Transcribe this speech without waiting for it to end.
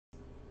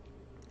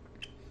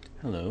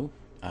Hello,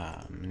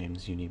 my name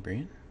is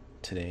Unibrian.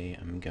 Today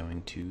I'm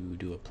going to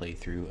do a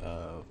playthrough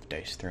of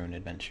Dice Throne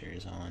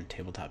Adventures on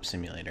Tabletop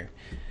Simulator.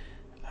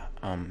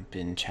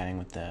 Been chatting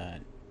with a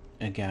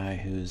guy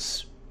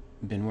who's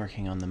been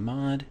working on the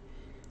mod.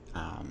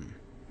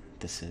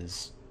 This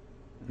is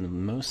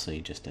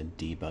mostly just a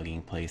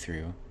debugging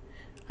playthrough.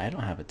 I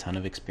don't have a ton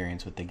of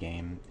experience with the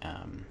game,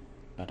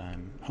 but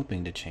I'm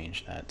hoping to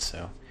change that,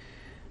 so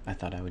I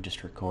thought I would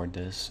just record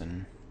this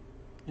and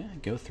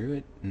go through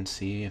it and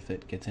see if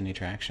it gets any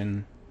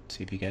traction,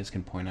 see if you guys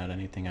can point out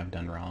anything I've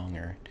done wrong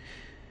or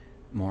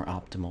more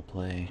optimal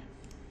play.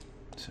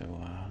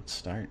 So let's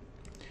start.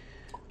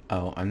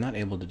 Oh, I'm not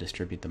able to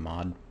distribute the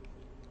mod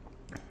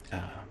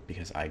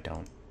because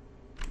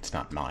it's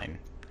not mine.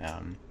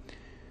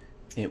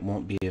 It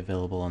won't be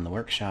available on the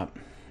workshop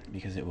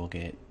because it will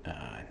get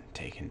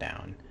taken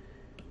down.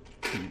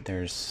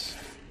 There's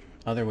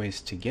other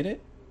ways to get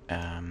it,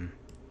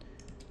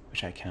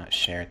 which I cannot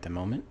share at the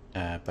moment,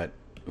 but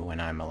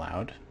when I'm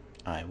allowed,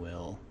 I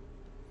will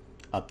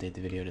update the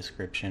video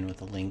description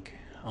with a link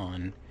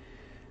on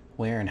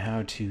where and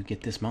how to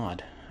get this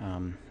mod.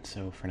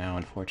 So for now,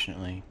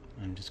 unfortunately,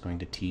 I'm just going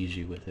to tease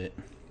you with it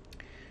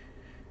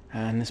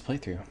in this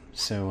playthrough.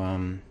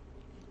 So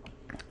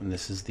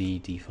this is the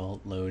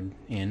default load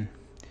in.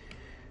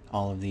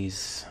 All of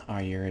these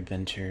are your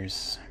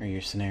adventures or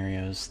your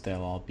scenarios.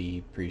 They'll all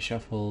be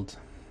pre-shuffled.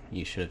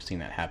 You should have seen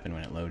that happen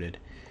when it loaded.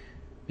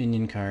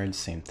 Minion cards,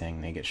 same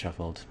thing, they get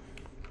shuffled.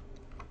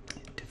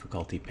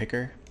 Difficulty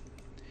picker.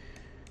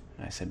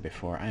 I said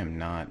before, I am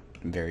not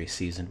very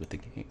seasoned with the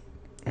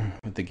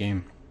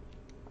game.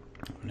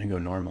 I'm gonna go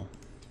normal.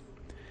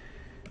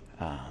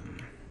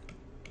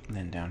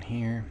 Then down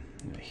here,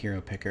 the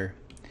hero picker.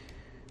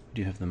 We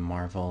do have the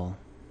Marvel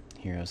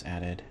heroes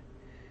added.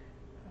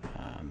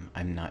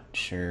 I'm not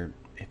sure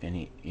if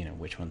any,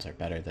 which ones are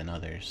better than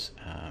others.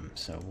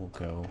 So we'll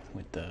go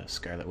with the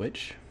Scarlet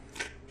Witch.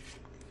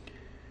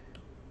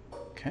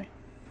 Okay.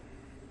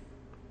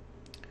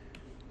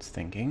 It's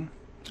thinking,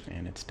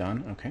 and it's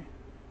done. Okay,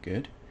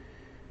 good.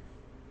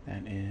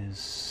 That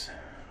is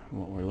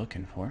what we're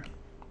looking for.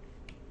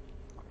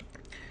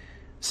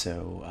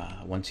 So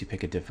once you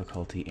pick a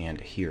difficulty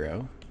and a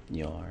hero,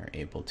 you are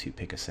able to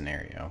pick a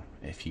scenario.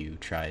 If you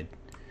tried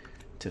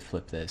to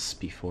flip this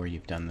before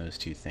you've done those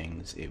two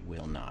things, it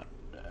will not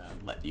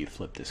let you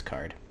flip this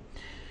card.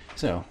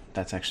 So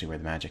that's actually where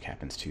the magic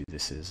happens too.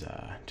 This is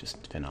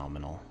just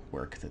phenomenal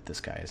work that this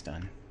guy has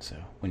done. So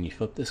when you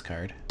flip this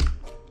card,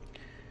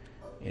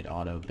 it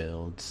auto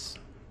builds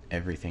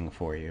everything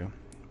for you,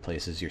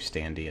 places your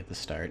standee at the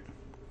start,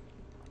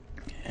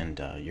 and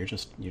you're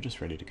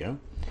just ready to go.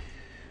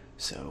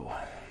 So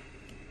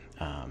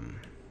I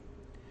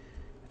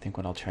think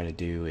what I'll try to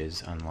do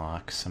is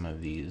unlock some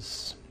of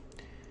these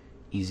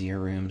easier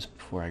rooms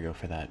before I go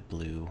for that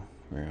blue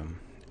room.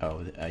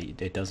 Oh,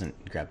 it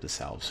doesn't grab the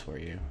salves for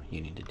you. You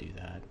need to do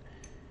that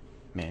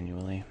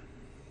manually.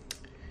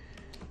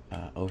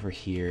 Over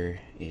here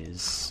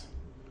is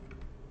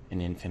an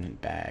infinite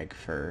bag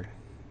for,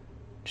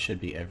 should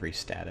be every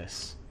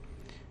status.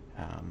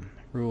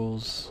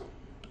 Rules,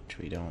 which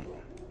we don't,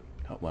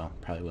 oh, well,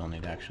 probably will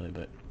need actually,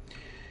 but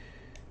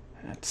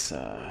that's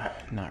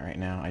not right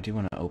now. I do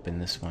want to open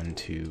this one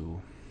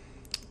to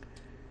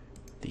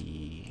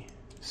the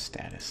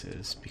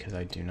statuses because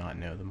I do not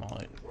know them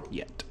all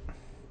yet.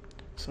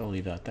 So I'll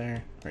leave that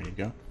there, ready to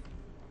go.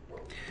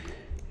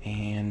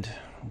 And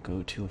we'll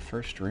go to a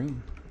first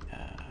room.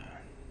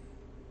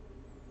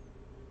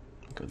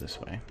 Go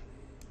this way.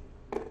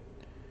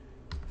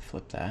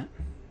 Flip that.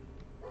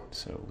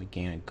 So we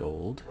gain a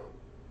gold.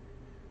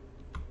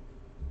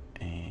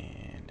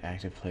 And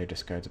active player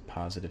discards a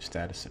positive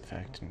status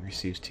effect and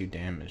receives 2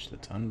 damage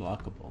that's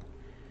unblockable.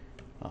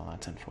 Well,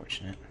 that's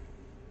unfortunate.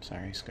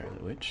 Sorry,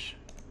 Scarlet Witch.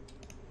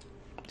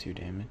 2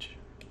 damage.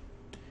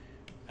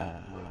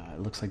 It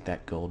looks like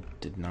that gold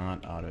did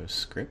not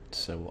auto-script,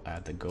 so we'll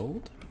add the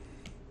gold.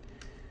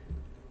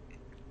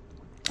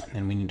 And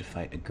then we need to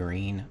fight a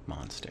green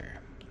monster.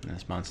 And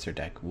this monster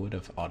deck would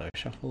have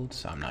auto-shuffled,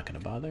 so I'm not going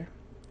to bother.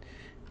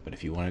 But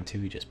if you wanted to,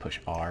 you just push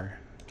R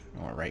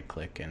or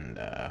right-click and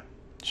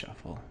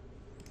shuffle.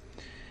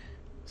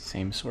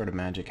 Same sort of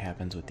magic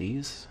happens with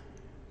these.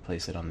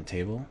 Place it on the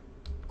table.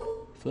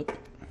 Flip.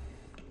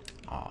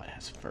 Oh, it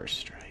has first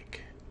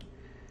strike.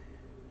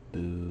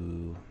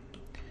 Boo.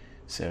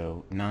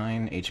 So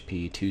 9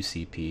 HP, 2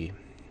 CP.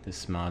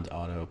 This mod's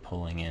auto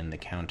pulling in the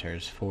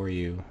counters for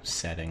you,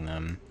 setting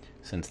them.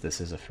 Since this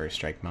is a first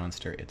strike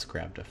monster, it's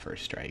grabbed a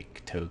first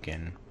strike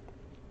token.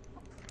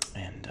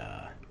 And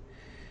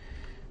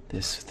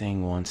this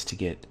thing wants to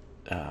get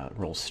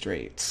roll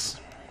straights.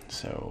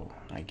 So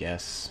I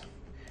guess,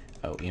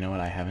 oh, you know what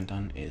I haven't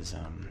done is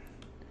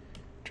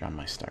drawn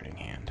my starting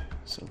hand.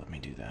 So let me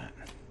do that.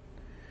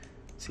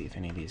 See if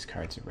any of these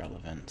cards are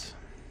relevant.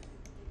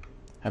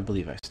 I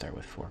believe I start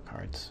with 4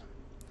 cards.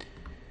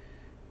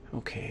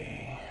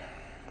 Okay.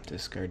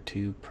 Discard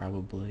 2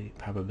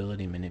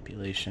 probability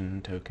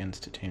manipulation tokens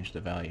to change the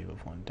value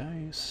of 1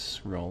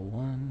 dice. Roll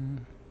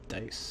 1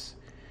 dice.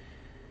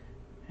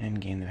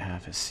 And gain the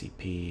half as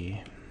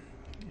CP.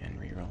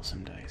 roll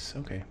some dice.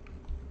 Okay.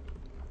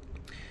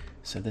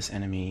 So this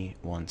enemy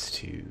wants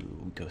to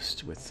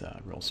ghost with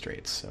roll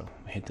straights, so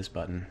hit this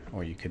button,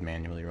 or you could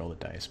manually roll the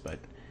dice, but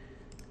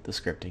the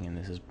scripting in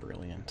this is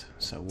brilliant.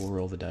 So we'll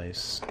roll the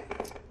dice,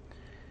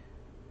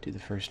 do the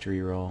first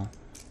reroll,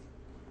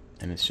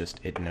 and it's just,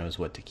 it knows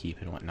what to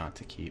keep and what not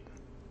to keep,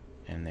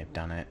 and they've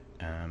done it.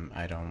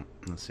 I don't,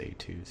 let's say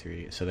 2,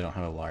 3, so they don't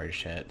have a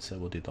large yet, so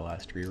we'll do the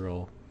last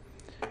reroll,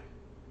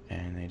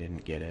 and they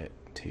didn't get it.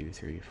 2,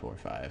 3, 4,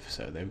 5,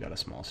 so they've got a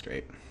small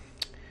straight,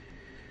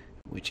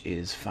 which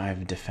is 5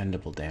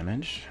 defendable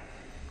damage.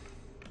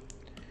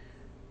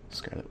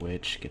 Scarlet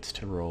Witch gets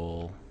to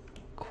roll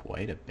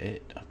quite a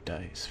bit of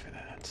dice for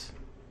that.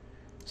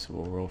 So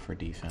we'll roll for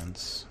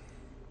defense.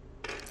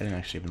 I didn't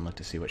actually even look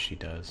to see what she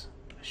does.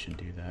 I should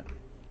do that.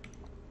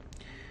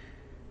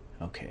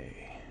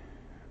 Okay.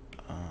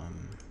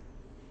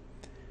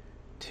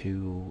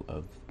 2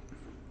 of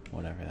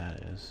whatever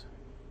that is.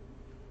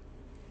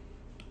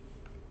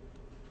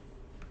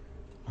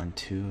 On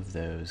 2 of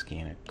those,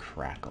 gain a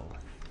crackle.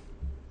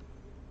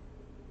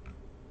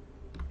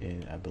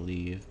 I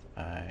believe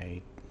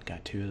I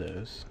got 2 of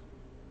those,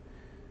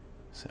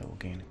 so we'll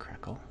gain a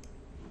crackle.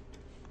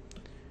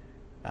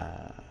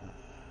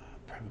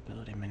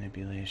 Probability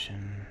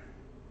manipulation,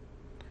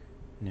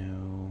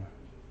 no.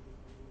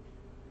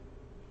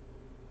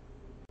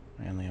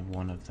 I only have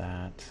 1 of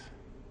that.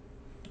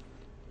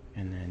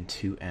 And then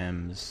 2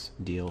 M's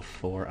deal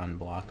 4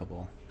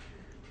 unblockable.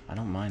 I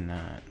don't mind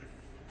that.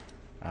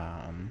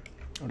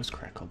 What does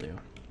crackle do?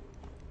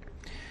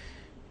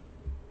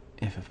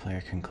 If a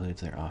player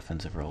concludes their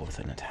offensive roll with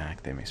an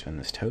attack, they may spend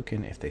this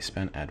token. If they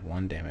spend, add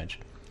 1 damage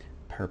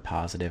per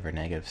positive or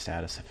negative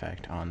status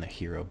effect on the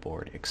hero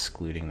board,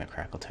 excluding the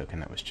crackle token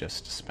that was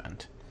just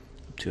spent.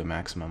 Up to a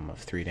maximum of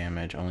 3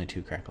 damage, only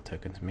 2 crackle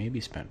tokens may be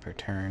spent per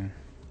turn,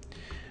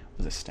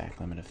 with a stack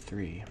limit of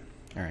 3.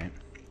 Alright.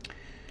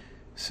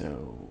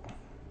 So,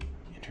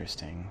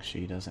 interesting.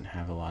 She doesn't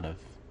have a lot of...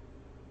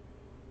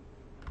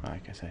 Well, I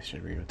guess I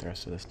should read what the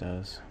rest of this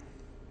does.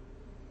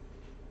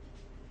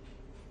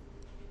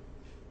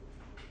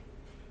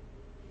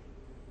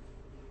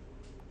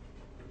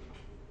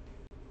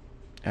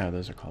 Oh,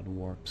 those are called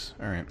warps.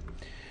 Alright.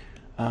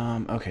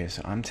 Okay,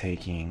 so I'm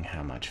taking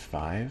how much?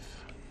 5,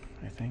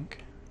 I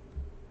think?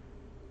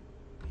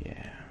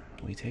 Yeah,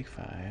 we take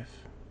 5.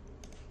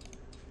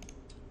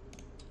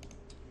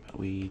 But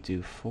we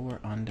do 4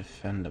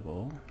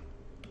 undefendable.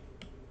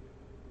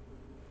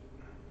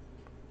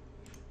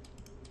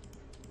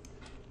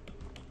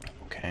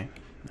 Okay,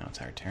 now it's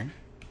our turn.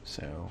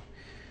 So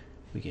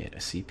we get a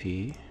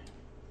CP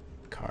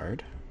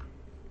card.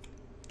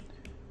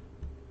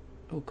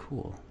 Oh,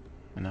 cool.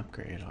 An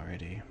upgrade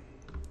already.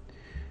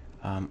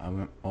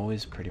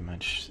 Always pretty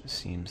much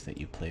seems that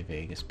you play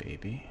Vegas,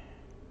 baby.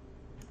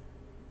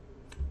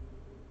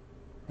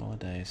 Roll a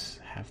dice,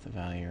 half the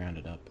value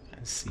rounded up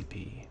as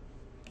CP.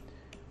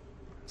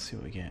 Let's see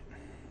what we get.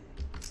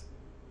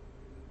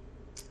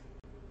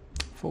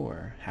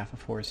 4. Half of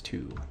 4 is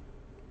 2.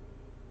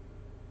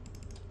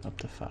 Up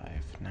to 5.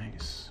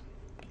 Nice.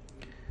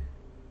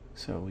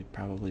 So we'd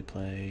probably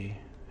play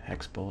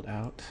Hexbolt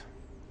out.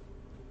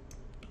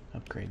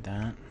 Upgrade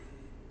that.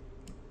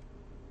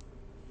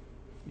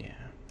 Yeah.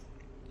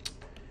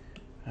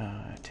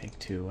 Take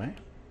 2 away.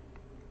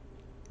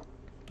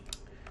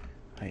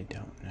 I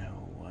don't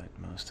know what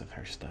most of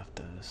her stuff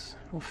does.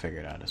 We'll figure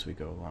it out as we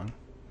go along.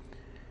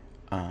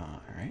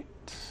 Alright.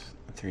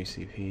 3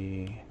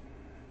 CP.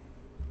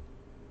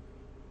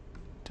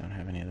 Don't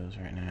have any of those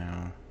right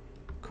now.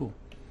 Cool.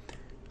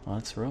 Well,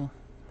 let's roll.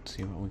 Let's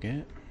see what we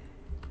get.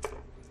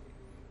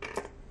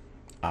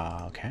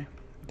 Okay.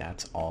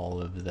 That's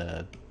all of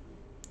the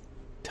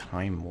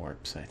time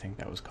warps, I think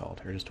that was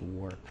called, or just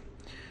warp.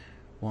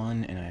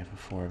 1, and I have a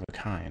 4 of a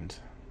kind.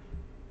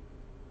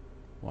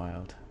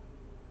 Wild.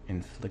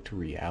 Inflict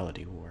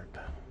reality warp.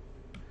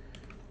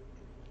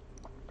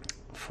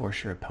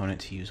 Force your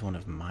opponent to use one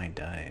of my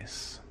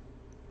dice.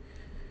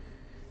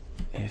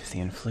 If the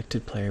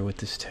inflicted player with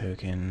this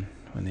token,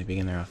 when they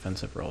begin their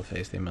offensive roll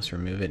phase, they must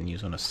remove it and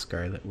use one of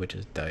Scarlet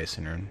Witch's dice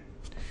in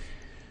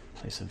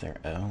place of their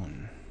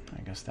own.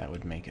 I guess that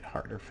would make it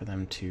harder for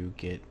them to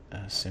get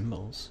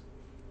symbols.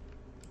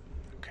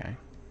 Okay,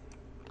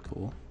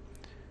 cool.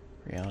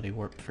 Reality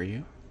warp for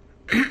you.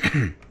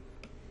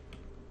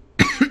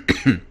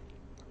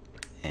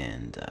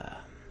 And,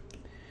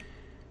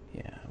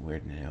 yeah, we're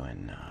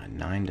doing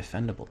 9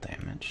 defendable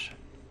damage.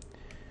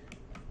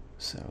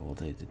 So we'll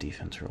do the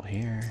defense roll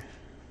here.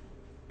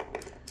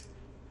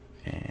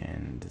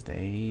 And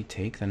they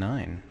take the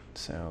 9,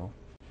 so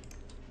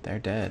they're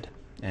dead.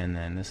 And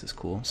then this is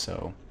cool,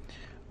 so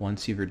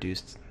once you've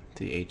reduced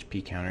the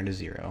HP counter to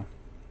 0,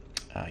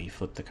 you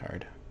flip the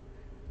card.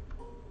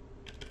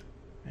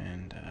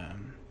 And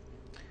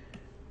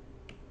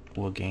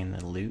we'll gain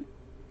the loot,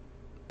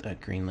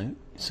 that green loot,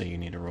 so you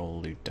need to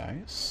roll loot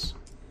dice,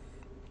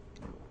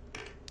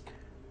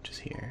 which is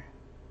here.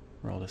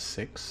 Roll a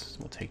 6,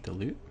 we'll take the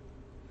loot,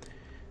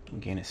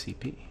 we'll gain a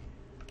CP.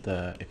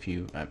 The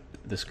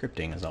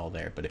scripting is all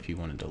there, but if you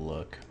wanted to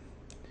look,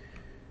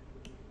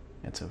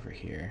 It's over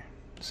here.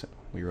 So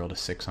we rolled a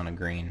 6 on a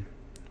green,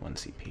 1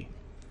 CP.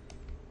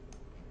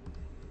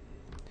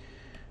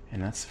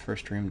 And that's the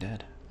first room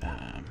dead.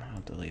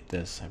 I'll delete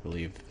this. I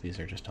believe these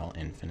are just all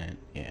infinite.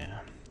 Yeah.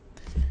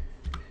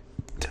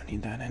 Don't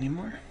need that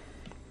anymore.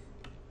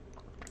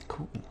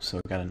 Cool. So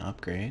we got an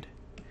upgrade.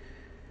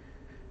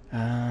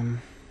 I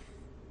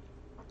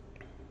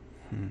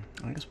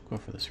guess we'll go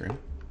for this room.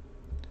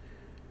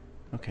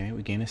 Okay,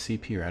 we gain a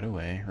CP right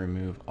away.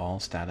 Remove all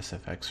status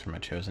effects from a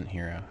chosen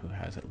hero who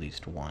has at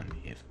least one,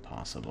 if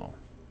possible.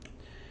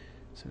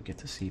 So we get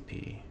the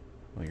CP.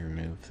 We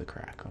remove the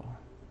crackle.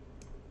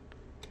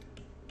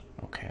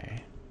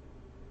 Okay.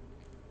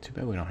 Too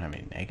bad we don't have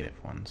any negative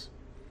ones.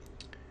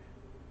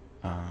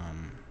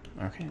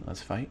 Okay,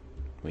 let's fight.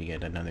 We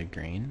get another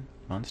green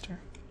monster.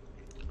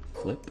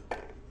 Flip.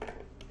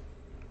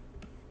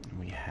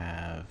 We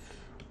have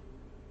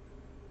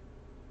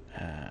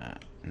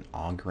an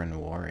Ogren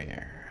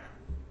warrior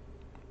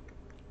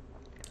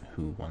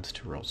who wants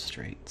to roll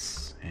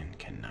straights and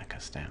can knock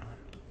us down.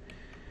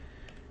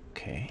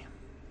 Okay,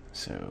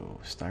 so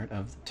start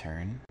of the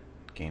turn,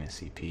 gain a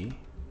CP,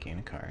 gain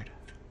a card.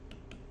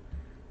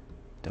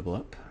 Double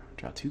up,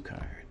 draw 2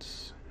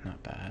 cards.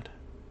 Not bad.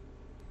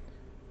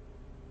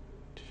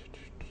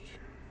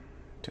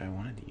 Do I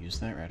want to use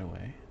that right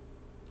away?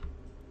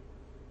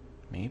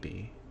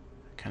 Maybe.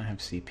 I kind of have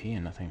CP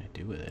and nothing to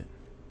do with it.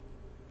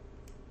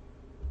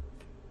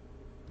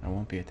 I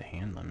won't be at the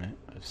hand limit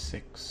of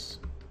 6.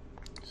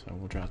 So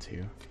we'll draw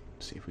 2.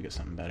 See if we get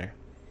something better.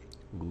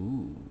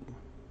 Ooh.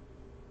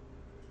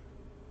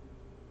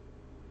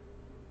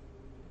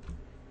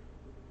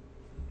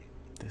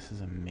 This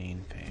is a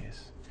main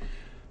phase.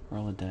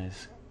 Roll a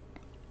dice.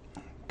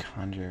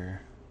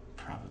 Conjure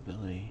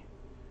probability.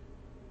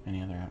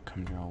 Any other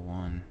outcome, draw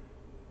 1.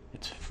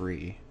 It's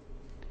free.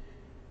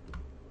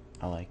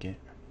 I like it.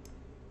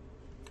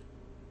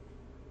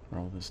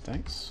 Roll this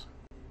dice.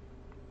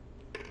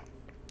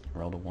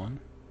 Rolled a 1,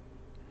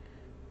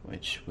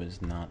 which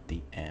was not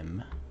the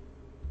M.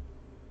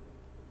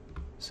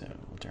 So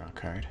we'll draw a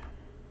card.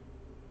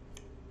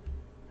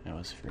 That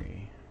was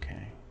free.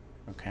 Okay.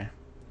 Okay.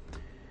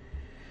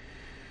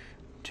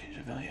 Change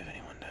the value of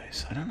any one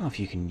dice. I don't know if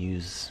you can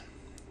use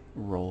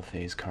roll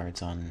phase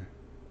cards on...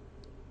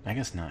 I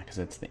guess not, because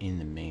that's in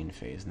the main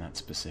phase, and that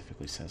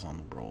specifically says on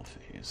the roll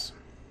phase.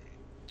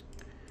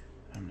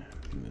 I'm going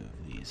to move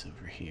these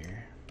over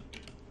here.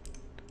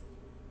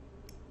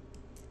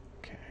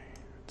 Okay,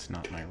 it's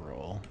not my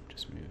roll,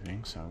 just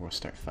moving, so we'll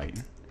start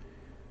fighting.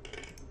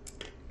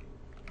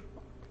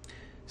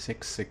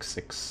 6, 6,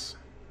 6.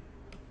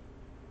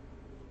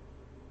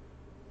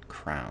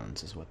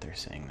 Crowns is what they're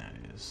saying that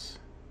is.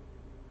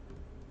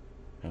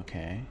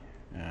 Okay,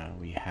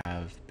 we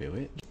have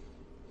Buit.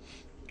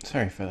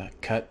 Sorry for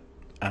that cut.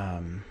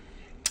 We're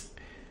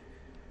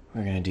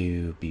gonna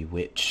do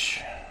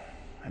Bewitch,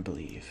 I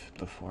believe,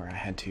 before I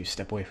had to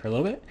step away for a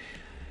little bit.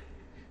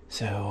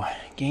 So,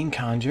 gain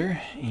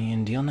Conjure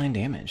and deal 9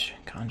 damage.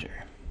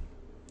 Conjure.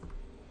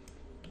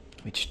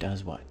 Which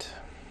does what?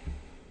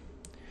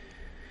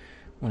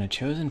 When a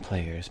chosen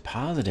player's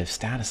positive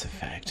status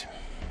effect,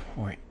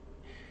 or...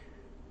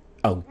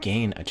 Oh,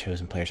 gain a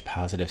chosen player's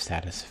positive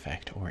status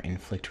effect or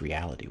inflict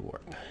reality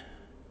warp.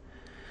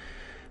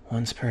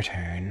 Once per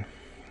turn,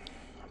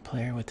 a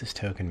player with this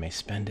token may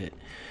spend it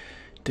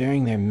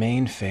during their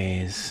main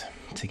phase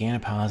to gain a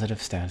positive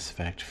status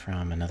effect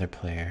from another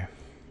player.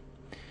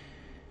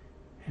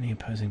 Any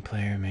opposing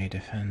player may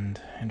defend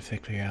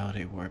inflict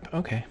reality warp.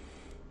 Okay.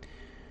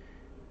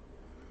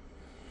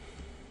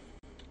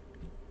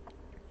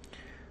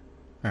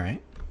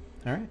 Alright.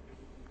 Alright.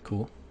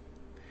 Cool.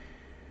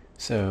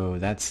 So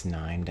that's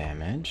 9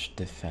 damage,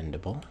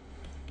 defendable.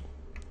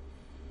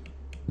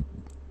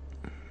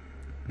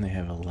 They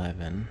have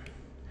 11.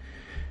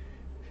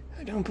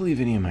 I don't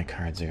believe any of my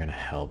cards are going to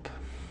help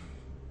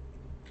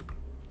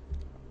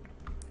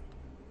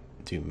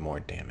do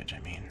more damage, I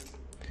mean.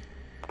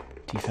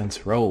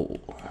 Defense roll.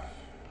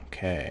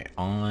 Okay,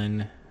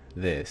 on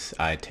this,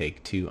 I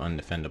take 2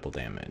 undefendable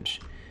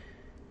damage.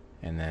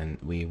 And then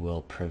we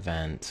will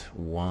prevent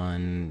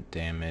 1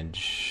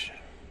 damage.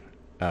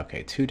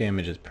 Okay, 2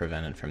 damage is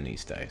prevented from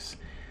these dice.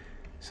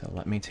 So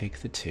let me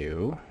take the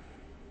 2.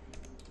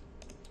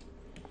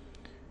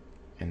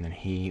 And then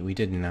we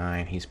did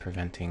 9, he's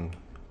preventing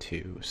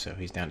 2, so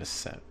he's down to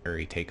 7, or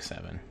he takes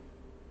 7.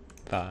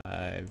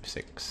 5,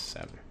 6,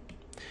 7.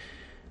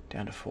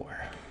 Down to 4.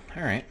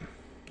 Alright.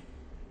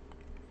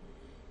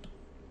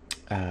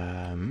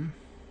 Conjure.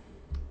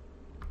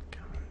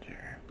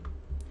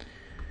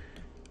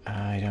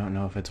 I don't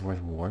know if it's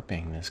worth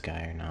warping this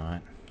guy or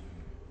not.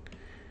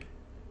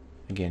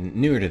 Again,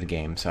 newer to the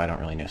game, so I don't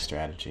really know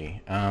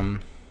strategy. I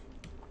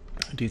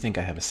do think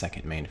I have a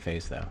second main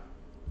phase, though.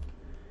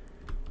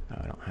 Oh,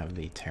 I don't have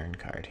the turn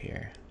card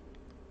here.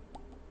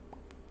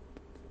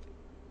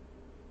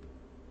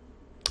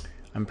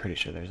 I'm pretty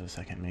sure there's a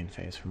second main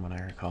phase from what I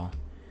recall.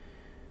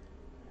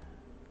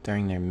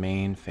 During their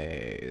main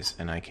phase,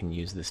 and I can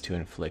use this to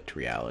inflict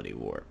reality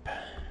warp.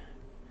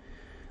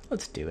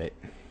 Let's do it.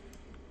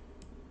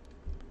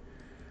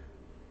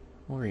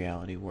 We'll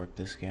reality warp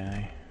this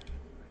guy.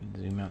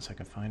 Zoom out so I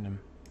can find him.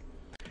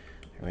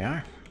 There we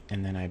are.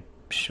 And then I'm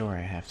sure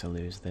I have to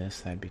lose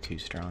this. That'd be too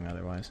strong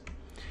otherwise.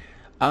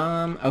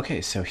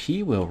 Okay, so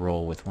he will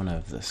roll with one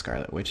of the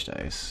Scarlet Witch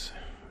dice,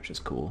 which is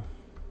cool.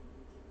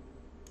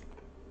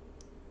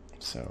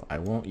 So I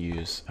won't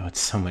use... Oh, it's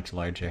so much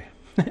larger.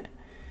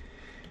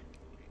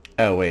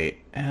 Oh, wait.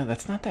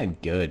 That's not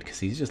that good, because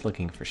he's just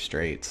looking for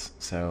straights.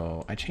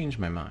 So I changed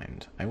my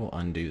mind. I will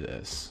undo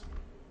this.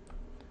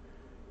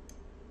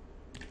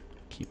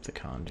 Keep the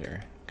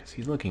conjure, because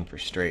he's looking for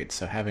straights,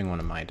 so having one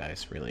of my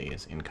dice really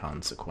is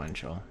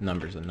inconsequential.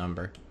 Number's a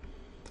number.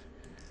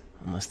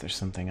 Unless there's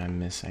something I'm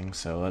missing.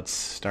 So let's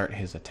start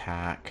his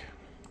attack.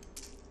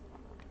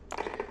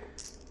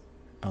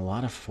 A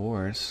lot of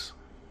 4s.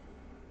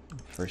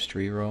 First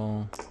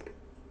reroll.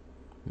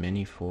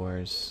 Many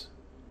 4s.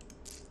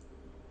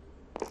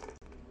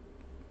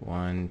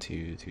 1,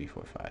 2, 3,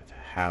 4, 5.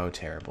 How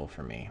terrible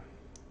for me.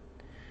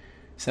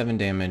 7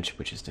 damage,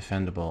 which is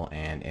defendable,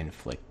 and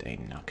inflict a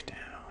knockdown.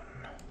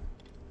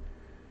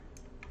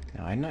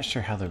 Now, I'm not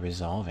sure how the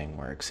resolving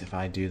works. If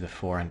I do the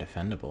 4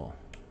 undefendable,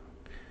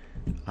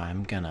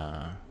 I'm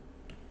gonna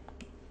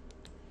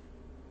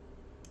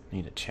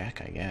need a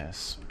check, I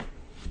guess.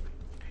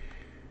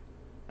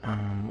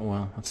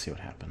 Well, let's see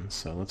what happens.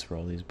 So let's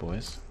roll these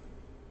boys.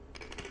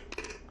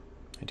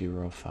 I do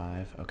roll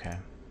 5. Okay.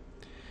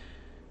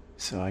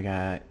 So I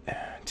got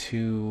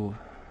 2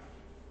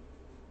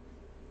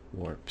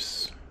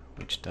 warps,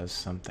 which does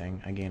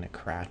something. I gain a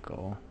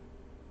crackle.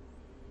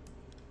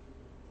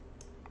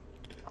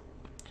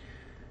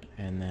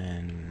 And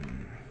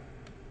then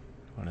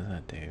what does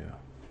that do?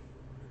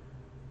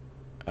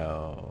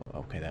 Oh,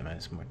 okay, that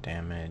means more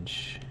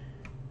damage.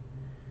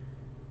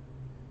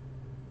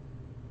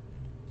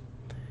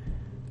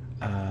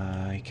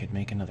 I could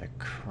make another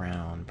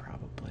crown,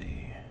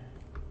 probably.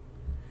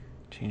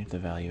 Change the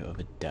value of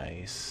a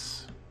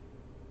dice.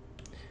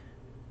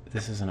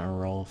 This isn't a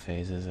roll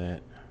phase, is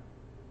it?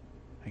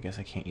 I guess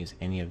I can't use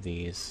any of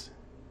these.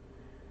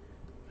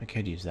 I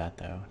could use that,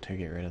 though, to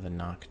get rid of the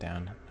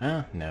knockdown.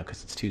 No,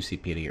 because it's 2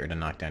 CP to get rid of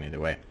knockdown either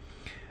way.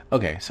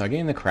 Okay, so I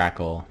gain the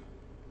crackle.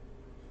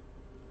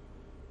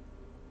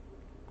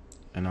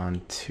 And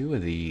on 2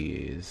 of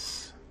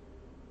these,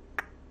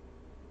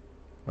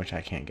 which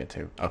I can't get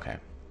to. Okay.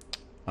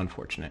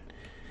 Unfortunate.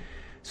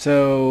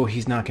 So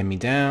he's knocking me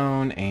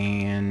down,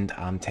 and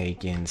I'm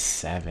taking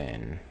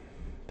 7.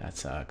 That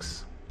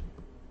sucks.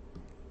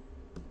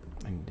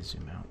 I need to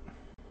zoom out.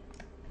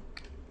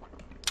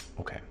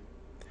 Okay.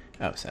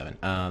 Oh, 7.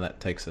 That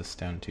takes us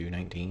down to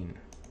 19.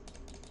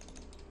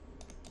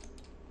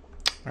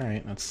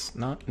 Alright, that's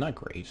not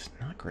great.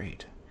 Not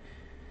great.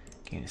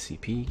 Gain a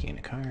CP, gain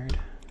a card.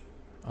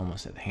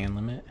 Almost at the hand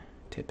limit.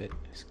 Tip it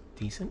is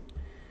decent.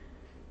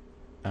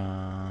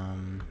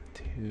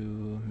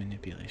 2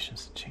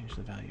 manipulations to change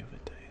the value of a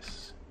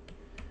dice.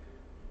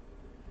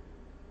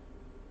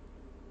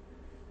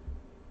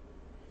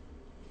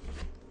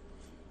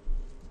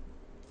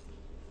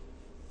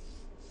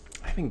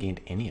 I haven't gained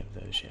any of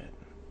those yet.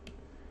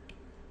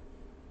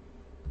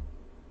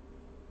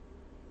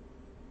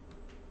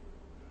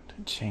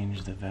 To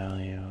change the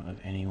value of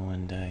any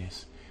one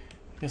dice.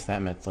 I guess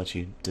that method lets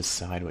you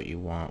decide what you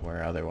want,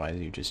 where otherwise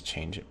you just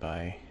change it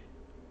by...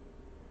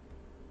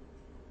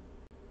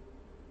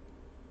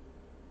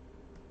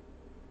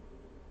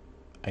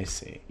 I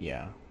see,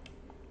 yeah.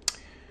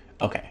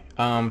 Okay,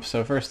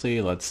 so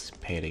firstly, let's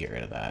pay to get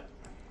rid of that.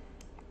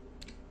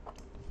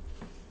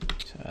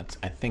 So that's,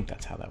 I think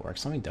that's how that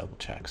works. Let me double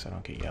check so I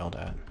don't get yelled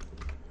at.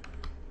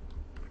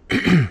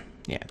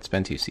 Yeah, it's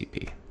been 2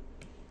 CP.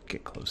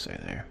 Get closer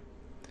there.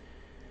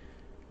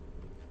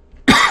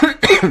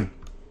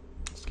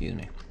 Excuse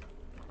me.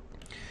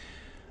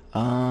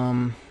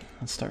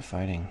 Let's start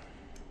fighting.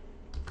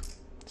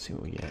 Let's see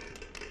what we get.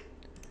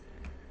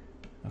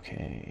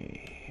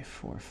 Okay,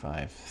 4,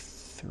 5,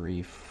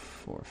 3,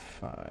 4,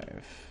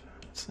 5.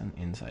 It's an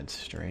inside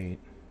straight.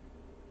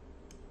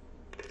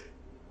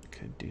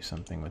 Could do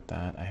something with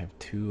that. I have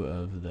 2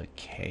 of the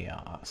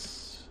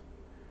chaos,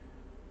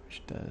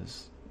 which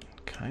does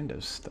kind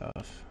of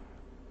stuff.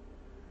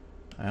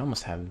 I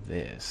almost have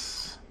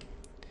this.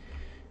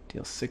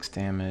 Deal 6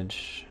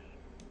 damage.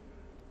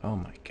 Oh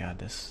my god,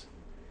 this...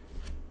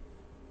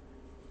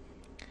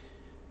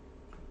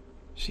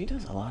 She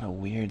does a lot of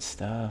weird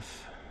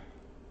stuff.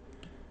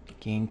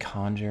 Gain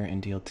conjure and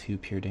deal 2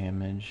 pure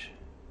damage.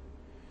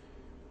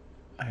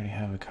 I already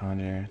have a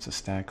conjure. It's a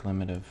stack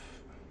limit of...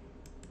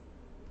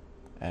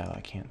 Oh, I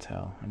can't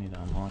tell. I need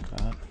to unlock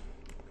that.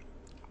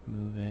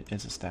 Move it.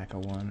 It's a stack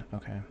of 1.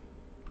 Okay.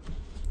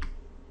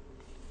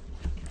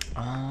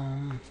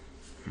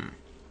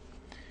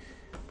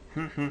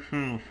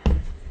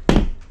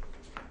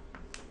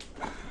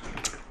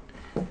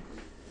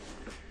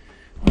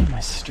 What do my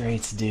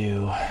straights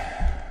do?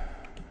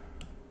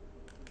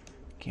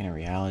 Gain a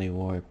reality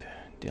warp,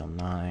 deal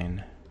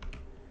 9.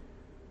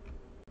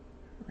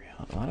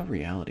 A lot of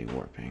reality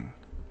warping.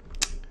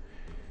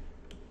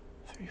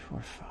 3,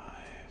 4, 5.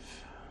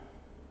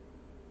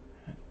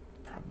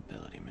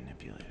 Probability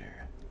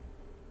manipulator.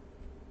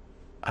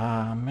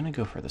 I'm gonna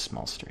go for the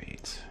small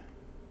straight.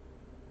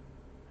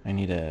 I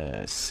need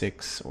a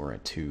 6 or a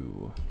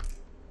 2.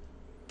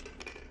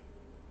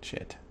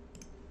 Shit.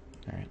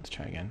 Alright, let's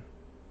try again.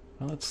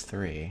 Well, that's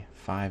 3.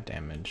 5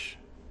 damage.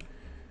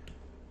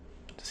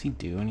 Does he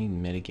do any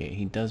mitigate?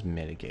 He does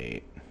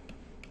mitigate.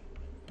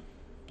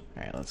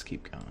 Alright, let's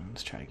keep going.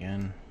 Let's try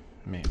again.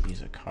 Maybe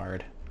use a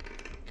card.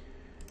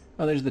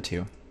 Oh, there's the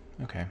 2.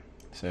 Okay.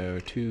 So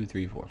 2,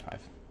 3, 4, 5.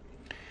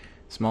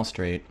 Small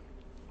straight.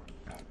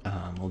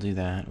 We'll do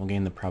that. We'll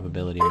gain the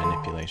probability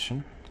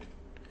manipulation.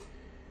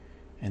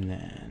 And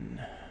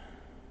then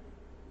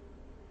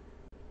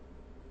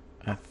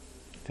I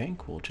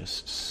think we'll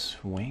just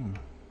swing.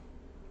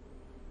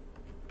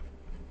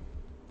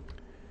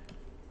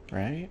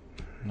 Right?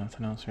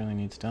 Nothing else really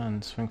needs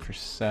done. Swing for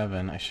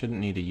 7. I shouldn't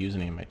need to use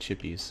any of my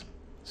chippies.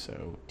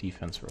 So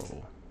defense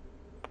roll.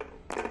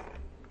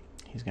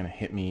 He's gonna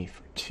hit me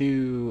for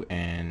 2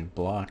 and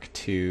block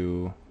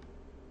 2,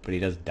 but he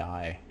does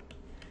die.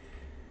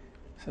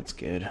 So that's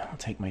good. I'll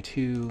take my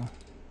 2.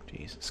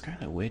 Jeez,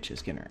 Scarlet Witch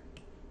is getting her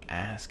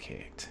ass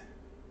kicked.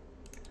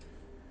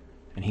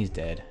 And he's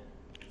dead.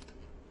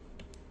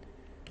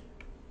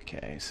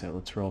 Okay, so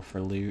let's roll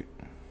for loot.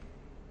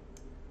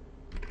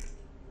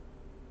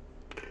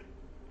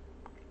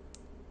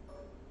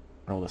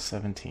 Roll a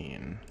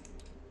 17.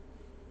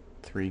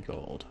 3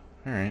 gold.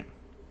 Alright.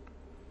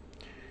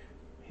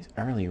 These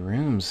early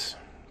rooms,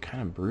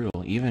 kind of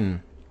brutal.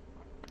 Even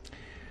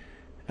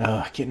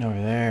getting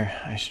over there,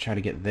 I should try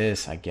to get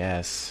this, I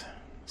guess.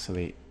 So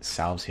they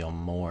salves heal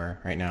more.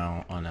 Right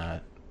now on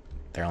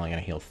they're only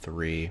gonna heal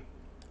 3.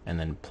 And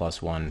then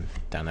 +1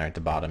 down there at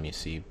the bottom you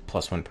see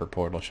 +1 per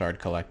portal shard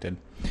collected.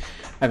 I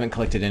haven't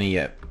collected any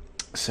yet.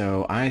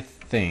 So I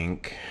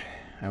think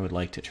I would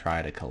like to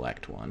try to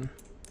collect one.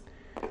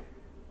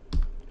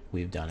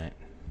 We've done it.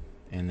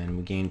 And then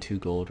we gain 2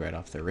 gold right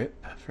off the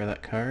rip for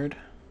that card.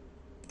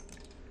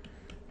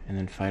 And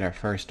then fight our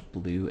first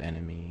blue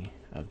enemy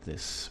of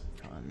this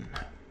run.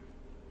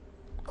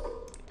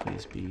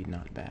 Please be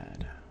not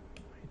bad.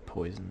 He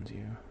poisons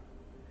you.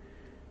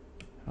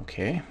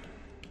 Okay.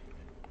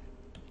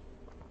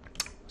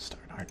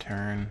 Start our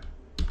turn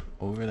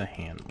over the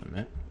hand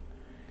limit.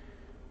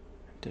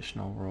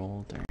 Additional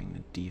roll during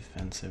the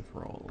defensive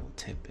roll.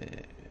 Tip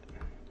it.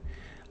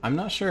 I'm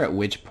not sure at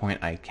which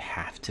point I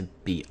have to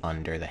be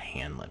under the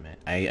hand limit.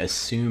 I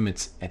assume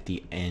it's at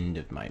the end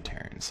of my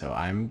turn, so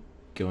I'm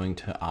going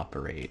to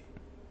operate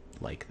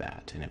like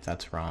that. And if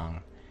that's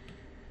wrong,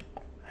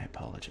 I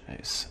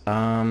apologize.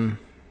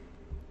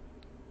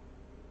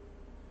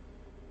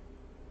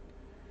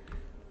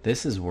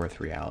 This is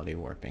worth reality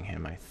warping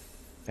him, I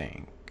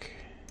think.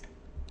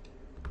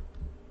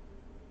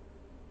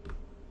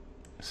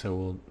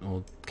 So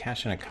we'll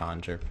cash in a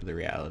conjure for the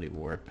reality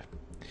warp.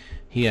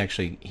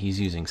 He's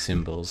using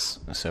symbols,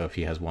 so if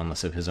he has 1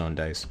 less of his own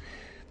dice,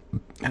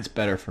 that's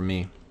better for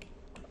me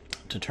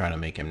to try to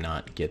make him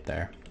not get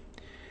there.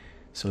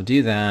 So we'll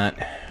do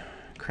that.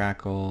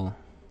 Crackle.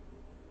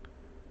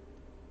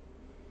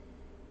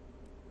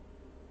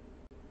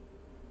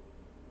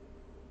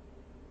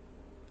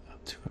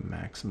 Up to a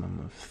maximum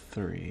of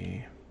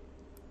 3.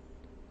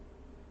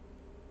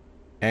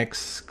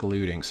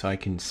 Excluding, so I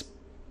can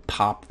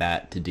pop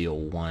that to deal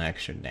 1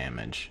 extra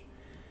damage.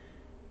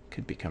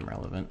 Could become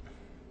relevant.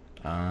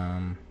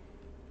 Alright.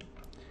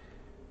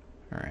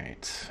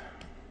 Let's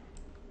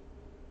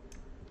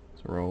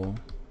roll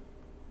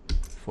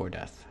for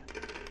death.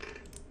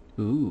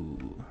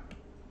 Ooh.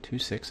 2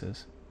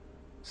 6s.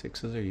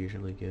 6s are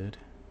usually good.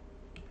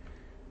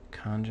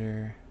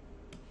 Conjure.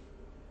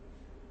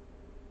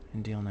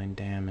 And deal 9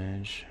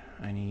 damage.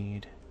 I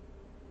need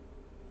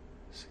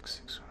 6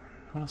 6 1.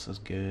 What else is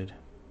good?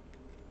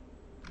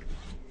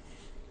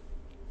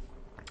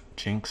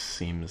 Jinx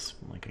seems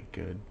like a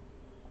good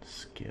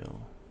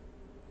skill.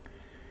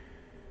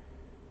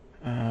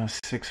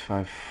 6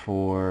 5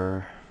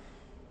 4.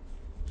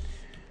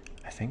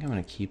 I think I'm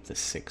gonna keep the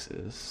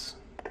 6s.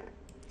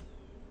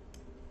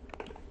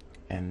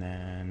 And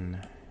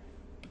then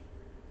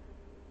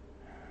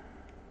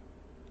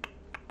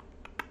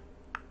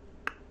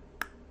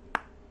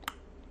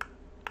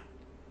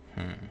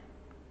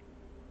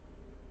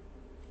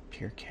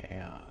Pure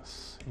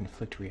Chaos.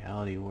 Inflict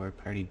reality warp.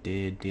 I already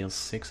did. Deals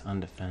 6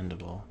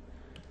 undefendable.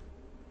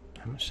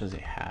 How much does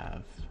it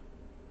have?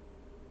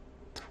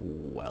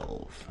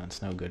 12.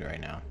 That's no good right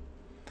now.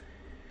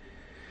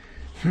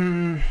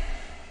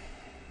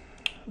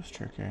 That's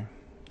tricky.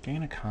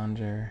 Gain a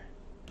conjure.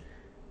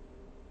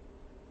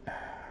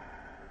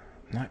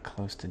 Not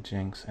close to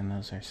Jinx, and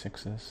those are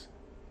 6s.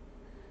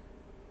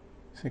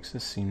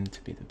 6s seem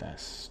to be the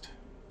best.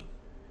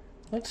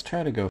 Let's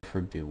try to go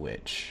for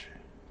Bewitch,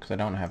 because I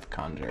don't have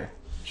Conjure.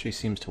 She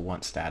seems to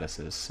want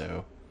statuses,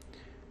 so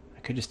I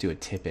could just do a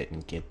tip it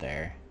and get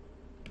there.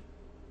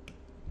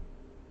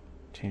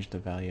 Change the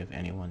value of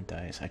any 1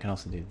 dice. I can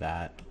also do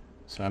that,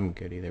 so I'm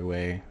good either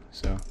way.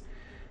 So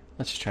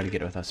let's just try to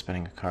get it without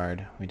spending a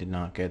card. We did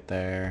not get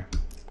there.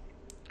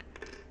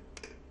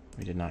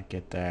 We did not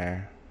get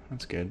there.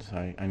 That's good,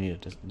 so I need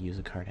to just use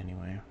a card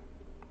anyway.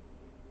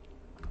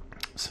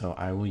 So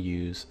I will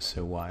use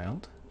So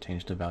Wild,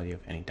 change the value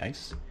of any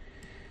dice.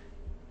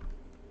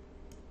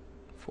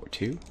 4,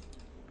 2.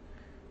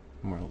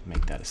 We'll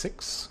make that a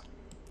 6.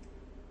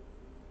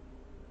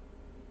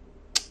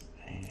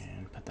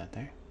 And put that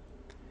there.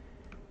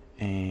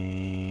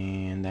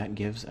 And that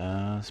gives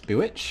us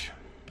Bewitch.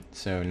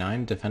 So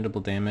 9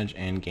 defendable damage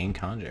and gain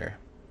Conjure.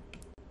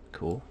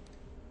 Cool.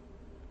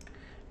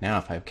 Now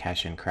if I have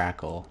Cash and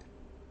Crackle,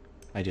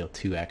 I deal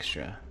 2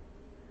 extra.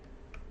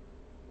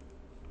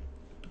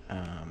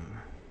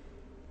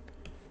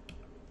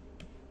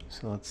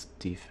 So let's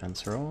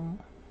defense roll.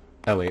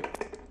 Oh wait.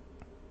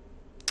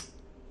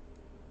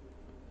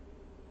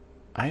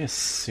 I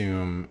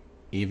assume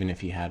even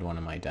if he had one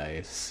of my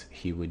dice,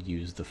 he would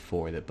use the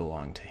 4 that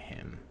belonged to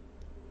him.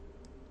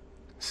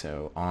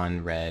 So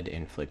on red,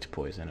 inflict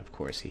poison. Of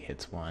course he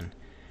hits 1.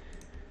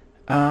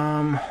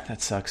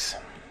 That sucks.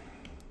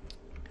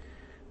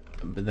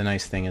 But the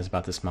nice thing is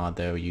about this mod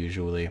though,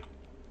 usually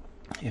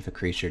if a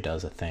creature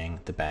does a thing,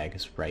 the bag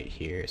is right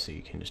here, so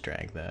you can just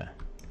drag the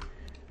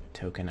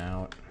token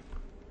out.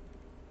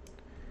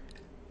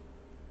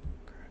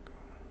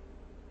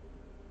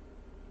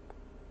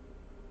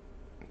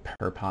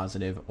 Per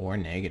positive or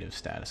negative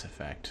status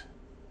effect.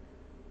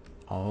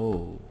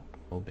 Oh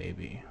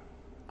baby.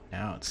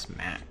 Now it's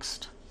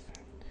maxed.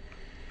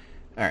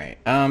 Alright,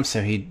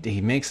 so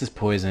he makes us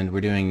poisoned.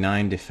 We're doing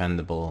 9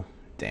 defendable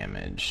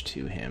damage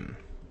to him.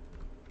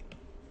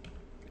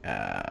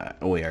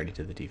 Oh, we already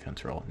did the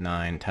defense roll.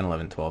 9, 10,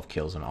 11, 12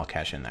 kills, and I'll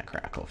cash in that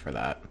Crackle for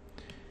that.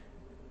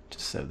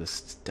 Just so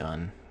this is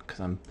done, because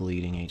I'm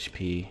bleeding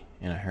HP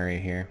in a hurry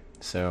here.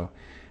 So,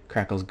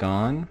 Crackle's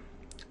gone.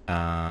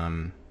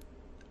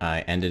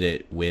 I ended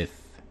it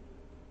with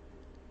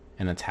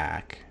an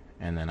attack,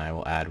 and then I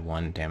will add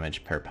 1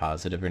 damage per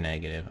positive or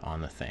negative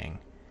on the thing.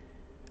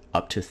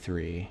 Up to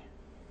 3.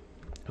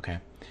 Okay.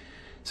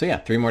 So yeah,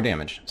 3 more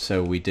damage.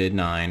 So we did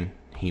 9.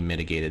 He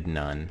mitigated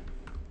none.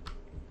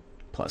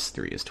 Plus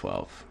 3 is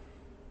 12.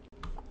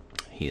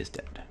 He is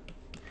dead.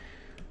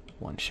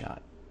 1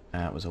 shot.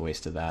 That was a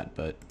waste of that,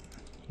 but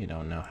you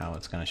don't know how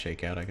it's going to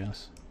shake out, I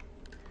guess.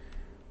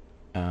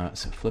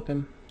 So flip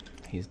him.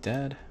 He's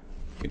dead.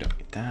 We don't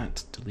need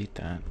that. Delete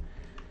that.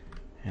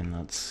 And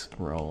let's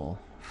roll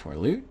for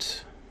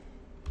loot.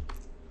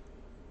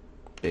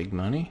 Big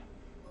money.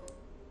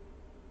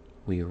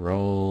 We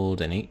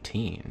rolled an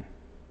 18.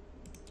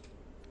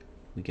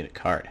 We get a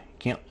card.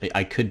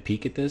 I could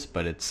peek at this,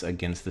 but it's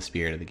against the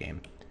spirit of the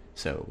game,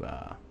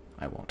 so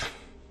I won't.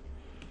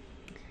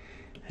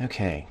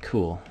 Okay,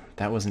 cool.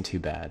 That wasn't too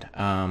bad.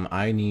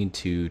 I need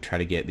to try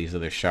to get these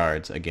other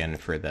shards again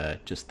for the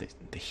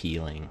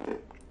healing.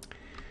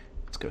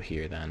 Let's go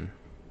here then.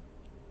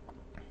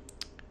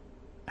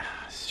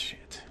 Ah,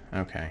 shit.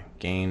 Okay,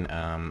 gain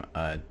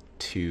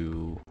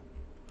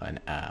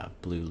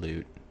blue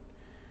loot,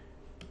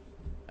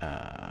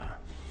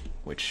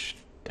 which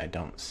I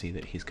don't see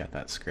that he's got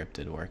that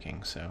scripted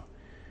working, so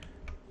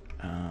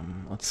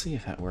let's see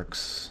if that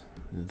works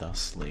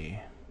thusly.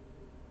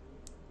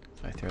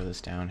 If I throw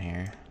this down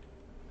here,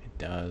 it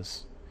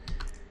does.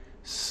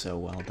 So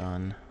well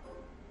done.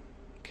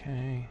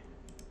 Okay.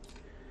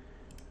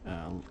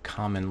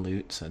 Common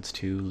loot, so that's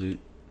 2 loot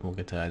we'll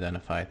get to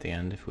identify at the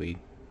end if we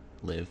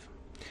live.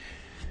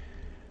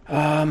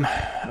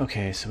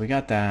 Okay, so we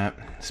got that.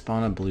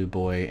 Spawn a blue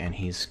boy, and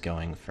he's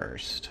going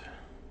first.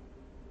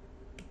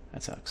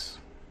 That sucks.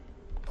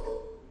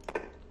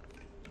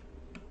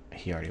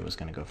 He already was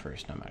going to go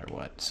first no matter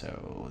what,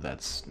 so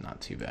that's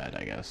not too bad,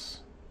 I guess.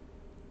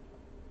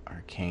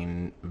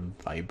 Arcane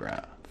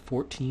Vibra.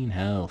 14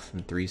 health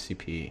and 3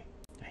 CP.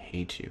 I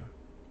hate you.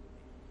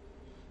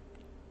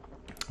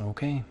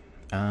 Okay.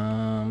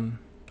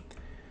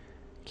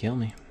 Kill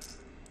me.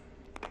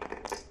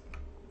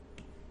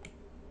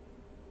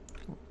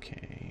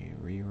 Okay,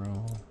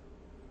 reroll.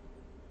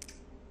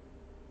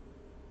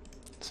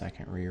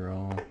 Second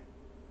reroll.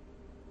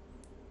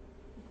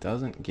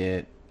 Doesn't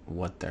get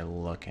what they're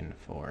looking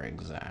for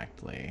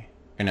exactly.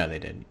 Or no, they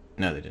did.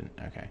 No, they didn't.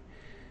 Okay.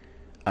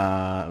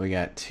 We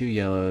got 2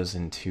 yellows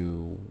and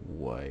 2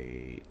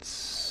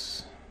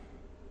 whites.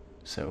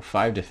 So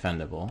 5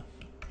 defendable.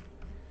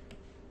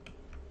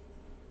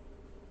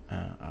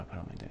 I'll put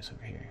all my dice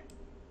over here.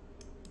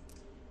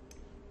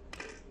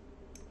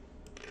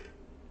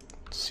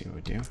 Let's see what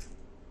we do.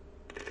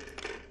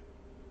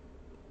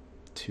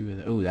 2 of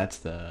the. Oh, that's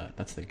the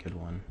good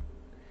one.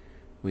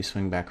 We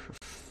swing back for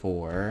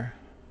 4,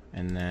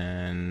 and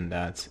then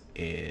that's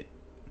it.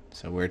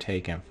 So we're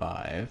taking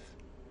 5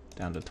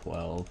 down to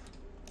 12.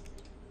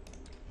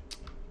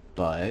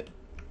 But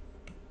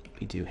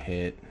we do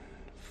hit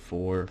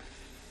 4,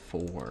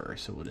 4,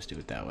 so we'll just do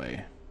it that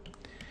way.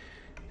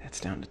 That's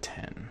down to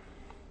 10.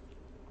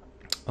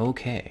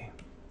 Okay.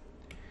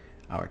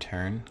 Our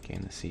turn.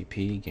 Gain the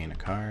CP, gain a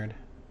card.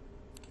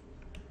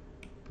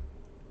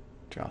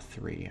 Draw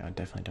 3. I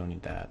definitely don't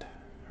need that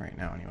right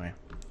now anyway.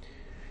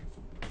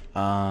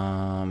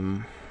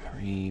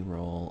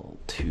 Re-roll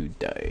 2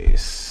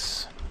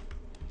 dice.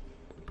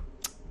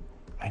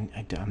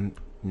 I'm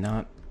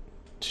not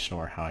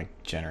sure how I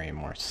generate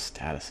more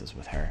statuses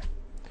with her.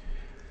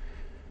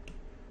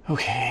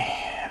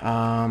 Okay.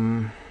 How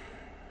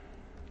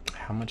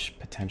much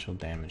potential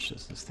damage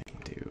does this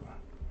thing do?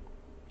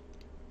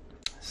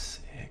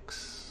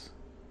 6.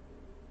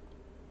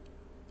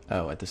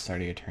 Oh, at the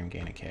start of your turn,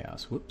 gain a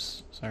chaos.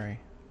 Whoops, sorry.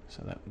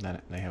 So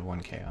that they have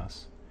 1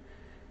 chaos.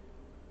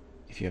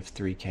 If you have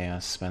 3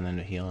 chaos, spend them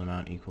to heal an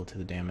amount equal to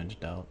the damage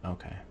dealt.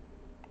 Okay.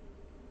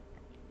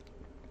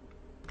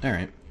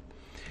 Alright.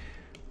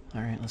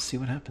 Alright, let's see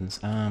what happens.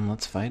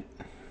 Let's fight.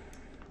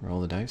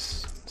 Roll the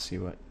dice. See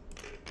what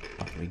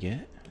we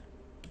get.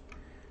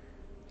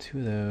 2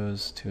 of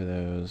those, 2 of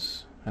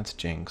those. That's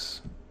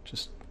Jinx.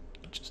 Just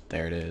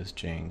there it is,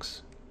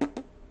 Jinx.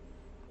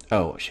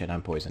 Oh shit,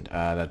 I'm poisoned.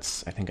 I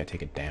think I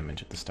take a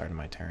damage at the start of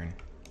my turn.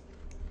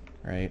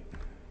 Right?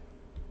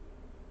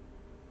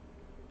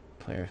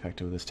 Player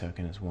affected with this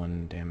token is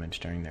 1 damage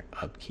during their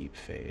upkeep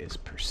phase.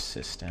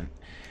 Persistent.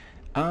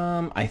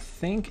 I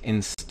think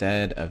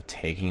instead of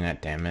taking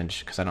that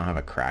damage, because I don't have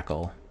a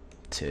crackle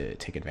to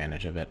take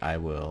advantage of it, I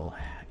will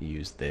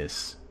use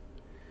this.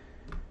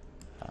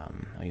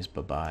 I'll use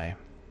bye-bye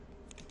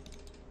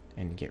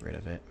and get rid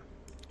of it.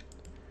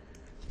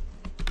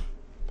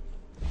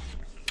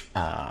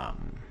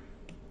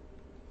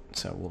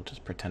 So we'll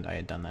just pretend I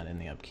had done that in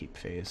the upkeep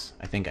phase.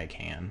 I think I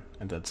can.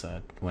 That's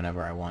a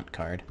whenever I want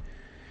card.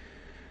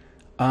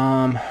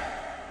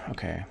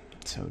 Okay,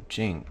 so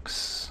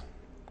Jinx.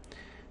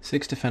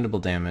 6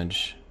 defendable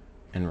damage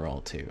and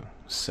roll 2.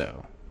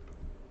 So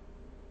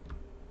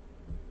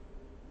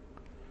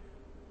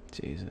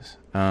Jesus.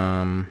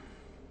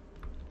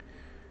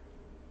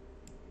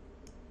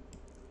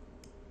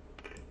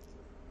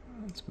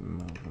 Let's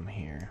move them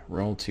here.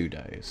 Roll 2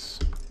 dice.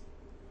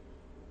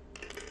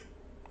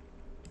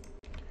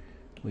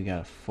 We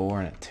got a 4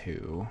 and a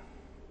 2.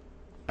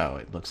 Oh,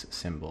 it looks at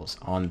symbols.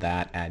 On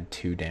that, add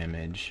 2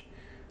 damage.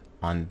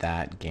 On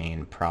that,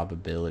 gain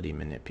probability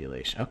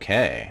manipulation.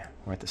 Okay,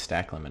 we're at the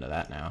stack limit of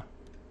that now.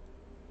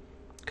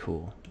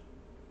 Cool.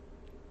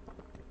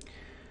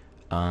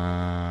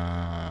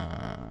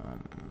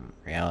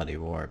 Reality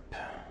warp.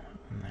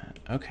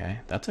 Okay,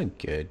 that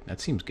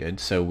seems good.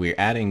 So we're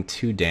adding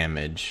 2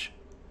 damage.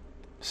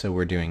 So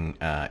we're doing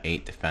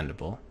 8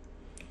 defendable.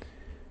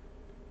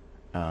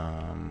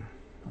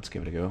 Let's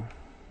give it a go.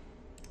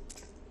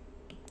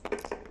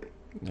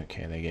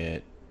 Okay, they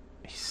get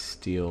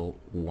steal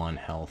 1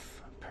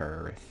 health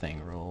per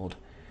thing rolled.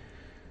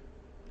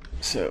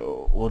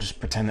 So we'll just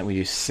pretend that we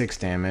do 6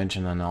 damage,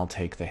 and then I'll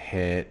take the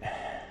hit.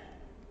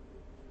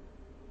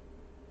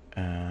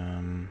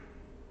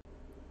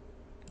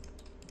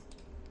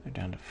 They're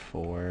down to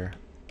 4.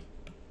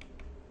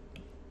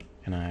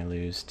 And I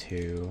lose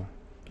 2.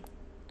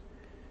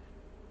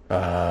 This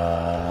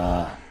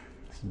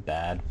is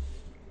bad.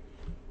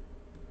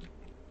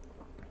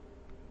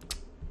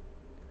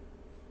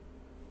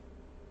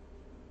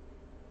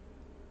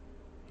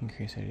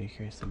 Increase or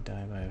decrease the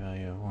die by a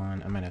value of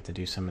 1. I might have to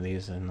do some of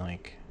these in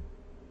like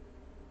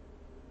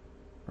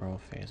roll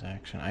phase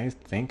action. I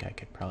think I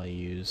could probably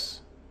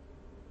use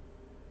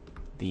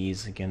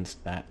these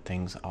against that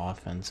thing's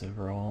offensive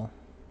roll.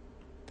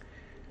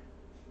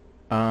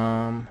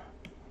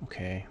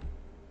 Okay.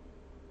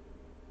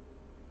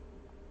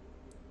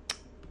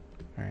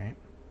 Alright.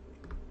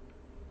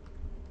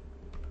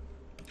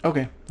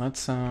 Okay,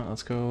 let's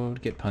go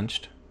get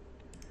punched.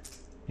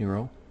 New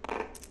roll.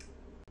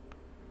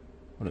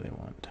 What do they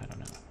want? I don't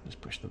know. Just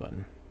push the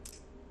button.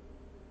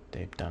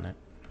 They've done it.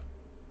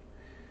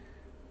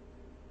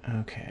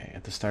 Okay,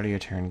 at the start of your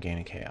turn, gain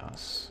a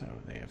chaos. So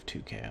they have 2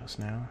 chaos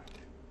now.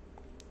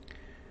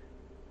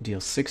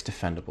 Deal 6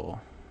 defendable.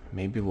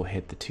 Maybe we'll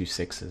hit the 2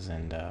 6s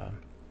and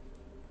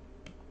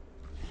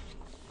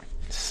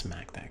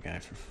smack that guy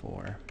for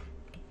 4.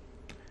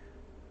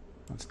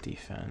 Let's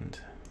defend.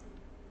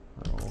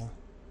 Roll.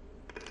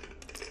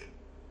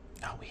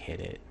 Oh, we hit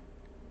it.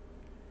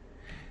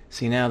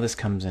 See, now this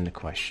comes into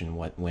question.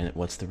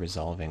 What's the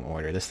resolving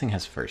order? This thing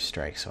has first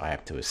strike, so I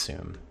have to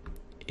assume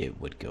it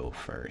would go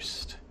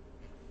first.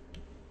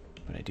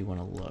 But I do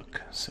want to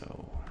look,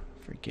 so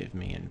forgive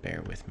me and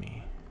bear with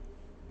me.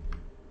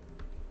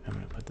 I'm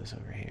going to put this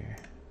over here.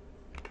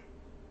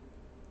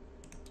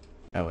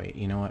 Oh wait,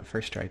 you know what?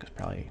 First strike was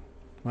probably...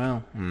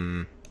 Well,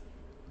 I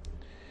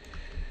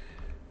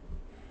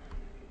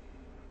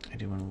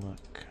do want to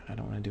look. I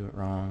don't want to do it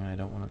wrong. I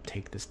don't want to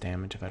take this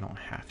damage if I don't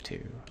have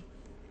to.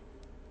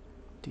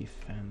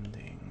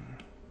 Defending.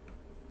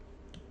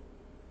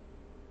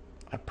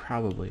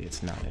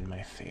 It's not in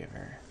my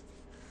favor.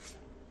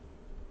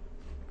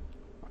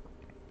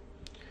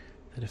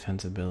 The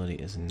defense ability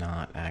is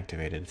not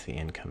activated if the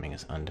incoming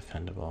is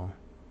undefendable.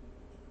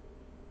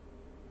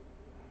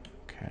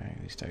 Okay,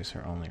 these dice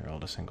are only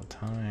rolled a single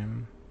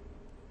time.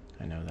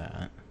 I know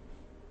that.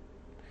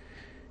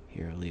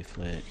 Hero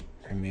leaflet,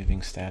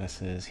 removing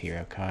statuses,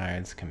 hero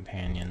cards,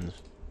 companions.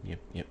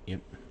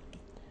 Yep.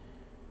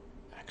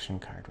 Action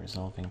card,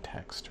 resolving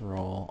text,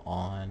 roll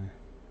on,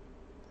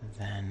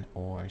 then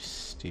or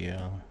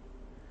steal.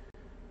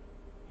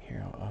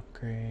 Hero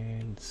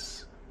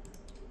upgrades.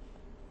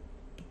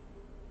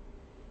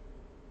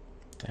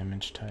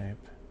 Damage type.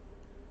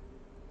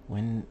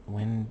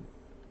 When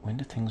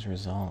do things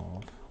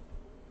resolve?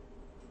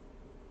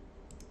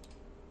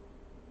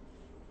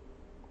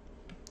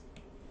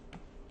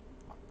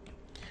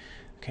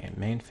 Okay,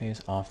 main phase,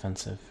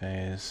 offensive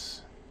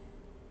phase.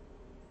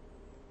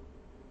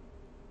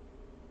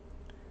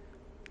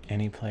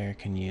 Any player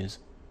can use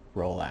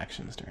roll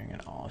actions during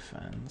an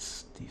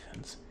offense,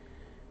 defense.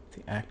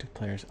 If the active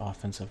player's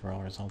offensive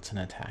roll results in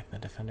an attack, the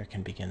defender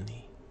can begin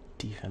the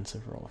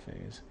defensive roll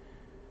phase.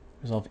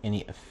 Resolve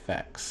any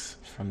effects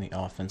from the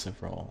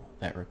offensive roll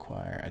that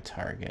require a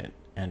target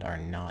and are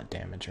not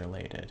damage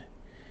related.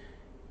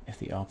 If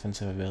the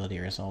offensive ability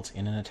results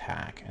in an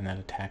attack and that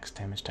attack's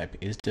damage type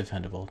is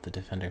defendable, the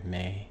defender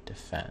may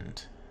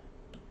defend.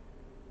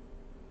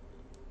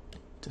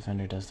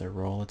 Defender does their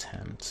roll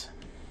attempt.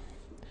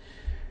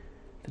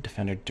 The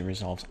defender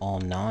resolves all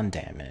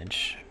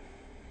non-damage.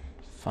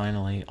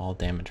 Finally, all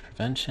damage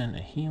prevention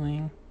and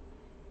healing.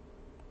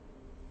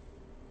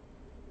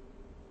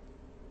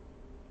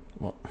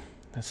 Well,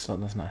 that's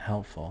not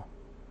helpful.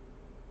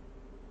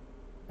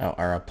 Oh,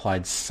 are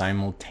applied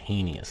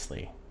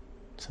simultaneously.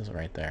 It says it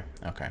right there.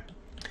 Okay.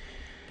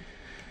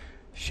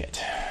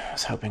 Shit. I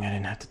was hoping I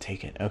didn't have to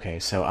take it. Okay,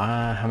 so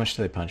how much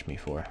do they punch me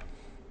for?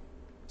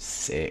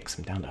 6.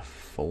 I'm down to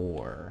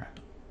 4.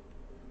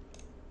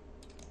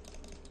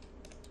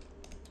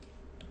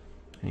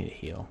 I need to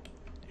heal.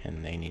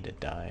 And they need to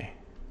die.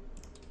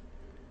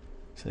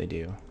 So they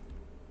do.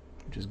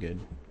 Which is good.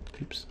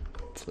 Oops.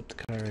 Flip the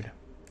card.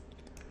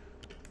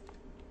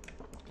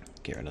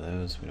 Get rid of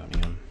those. We don't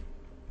need them.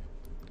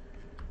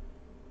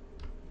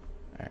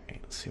 Alright,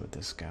 let's see what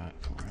this got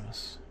for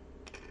us.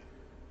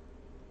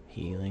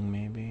 Healing,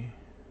 maybe?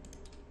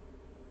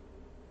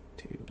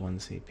 1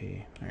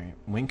 CP. Alright,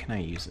 when can I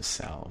use a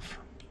salve?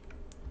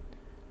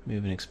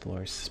 Move and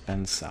explore,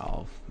 spend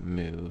salve,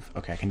 move.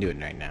 Okay, I can do it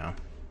right now.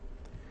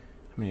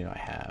 How many do I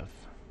have?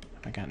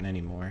 Have I gotten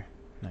any more?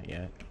 Not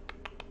yet.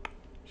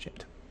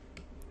 Shit.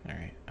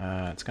 Alright,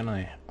 it's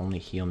gonna only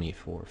heal me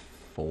for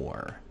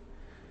 4.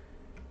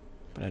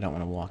 But I don't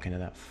want to walk into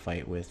that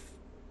fight with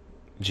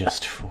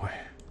just 4.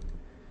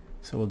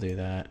 So we'll do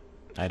that.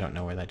 I don't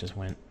know where that just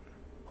went.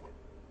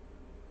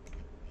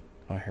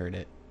 Oh, I heard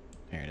it.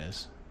 There it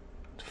is.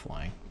 It's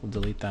flying. We'll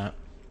delete that.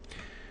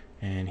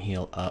 And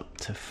heal up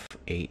to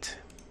 8.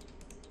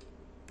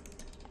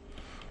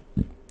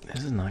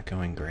 This is not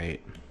going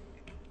great.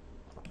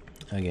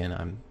 Again,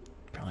 I'm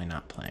probably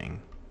not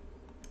playing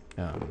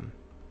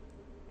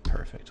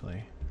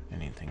perfectly.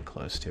 Anything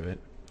close to it.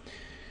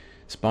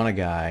 Spawn a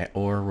guy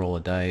or roll a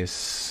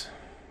dice.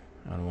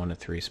 On 1 to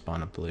 3,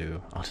 spawn a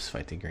blue. I'll just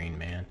fight the green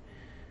man.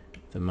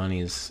 The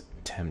money's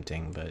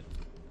tempting, but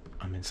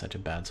I'm in such a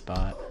bad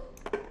spot.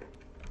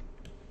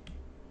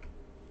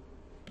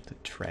 The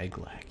Dreg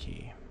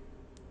Lackey.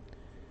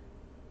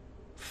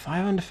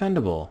 5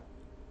 undefendable.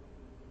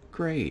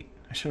 Great.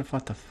 I should have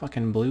fought the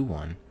fucking blue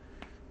one.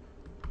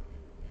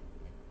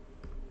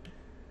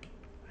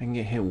 I can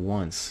get hit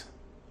once,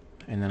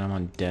 and then I'm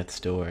on death's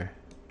door.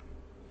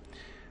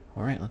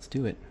 Alright, let's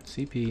do it.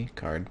 CP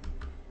card.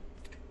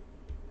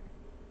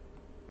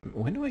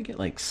 When do I get,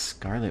 like,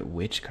 Scarlet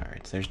Witch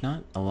cards? There's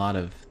not a lot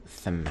of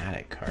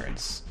thematic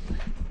cards.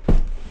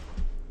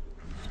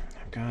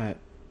 I've got...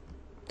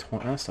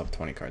 I still have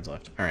 20 cards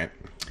left. Alright.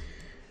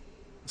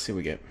 Let's see what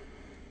we get.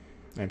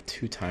 I have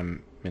 2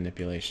 time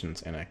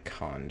manipulations and a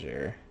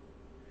conjure.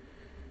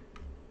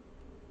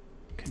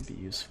 Could be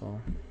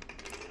useful.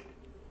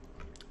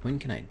 When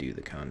can I do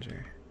the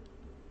conjure?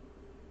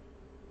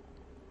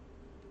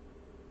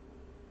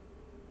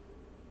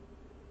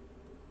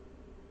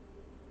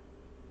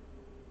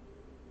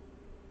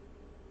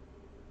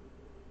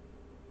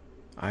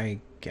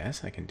 I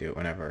guess I can do it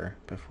whenever,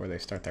 before they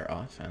start their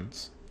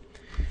offense.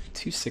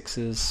 2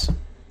 6s.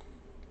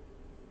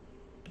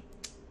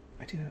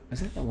 I do.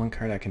 Is that the one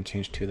card I can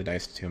change 2 of the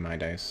dice to 2 of my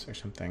dice or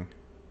something?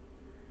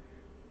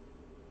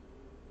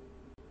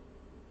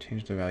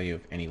 Change the value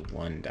of any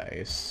 1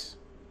 dice.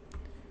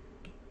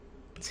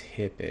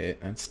 Tip it.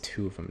 That's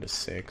 2 of them to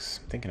 6.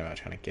 I'm thinking about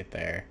trying to get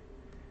there.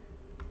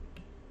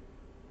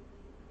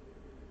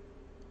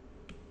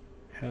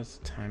 How does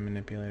the time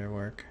manipulator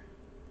work?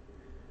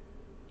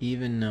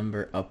 Even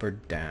number up or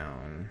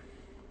down.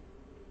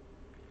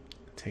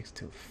 It takes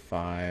to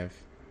 5.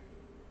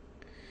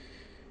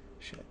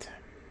 Shit.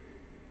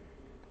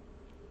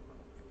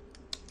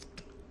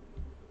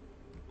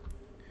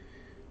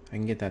 I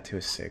can get that to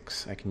a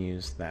 6. I can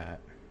use that.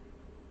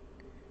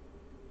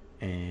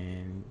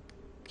 And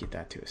get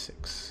that to a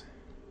 6.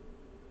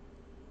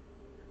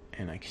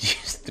 And I can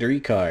use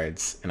 3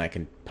 cards, and I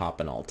can pop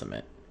an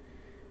ultimate.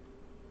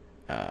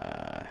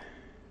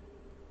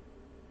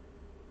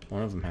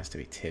 One of them has to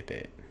be tip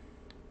it.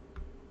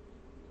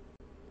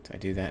 Do I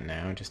do that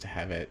now just to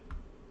have it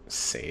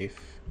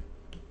safe?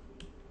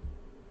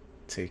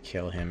 To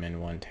kill him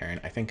in 1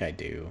 turn? I think I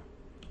do.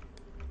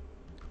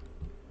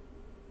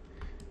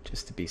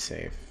 Just to be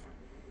safe.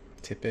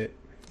 Tip it.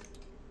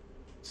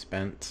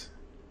 Spent.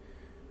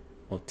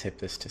 We'll tip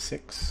this to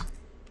 6.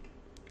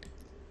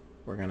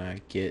 We're gonna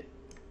get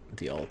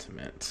the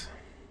ultimate.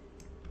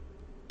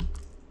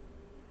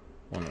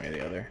 one way or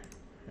the other.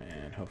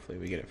 And hopefully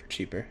we get it for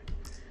cheaper.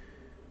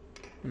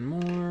 One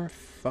more.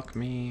 Fuck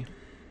me.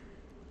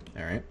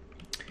 Alright.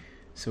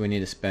 So we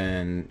need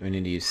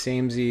to use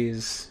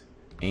samesies,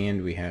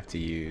 and we have to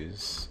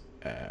use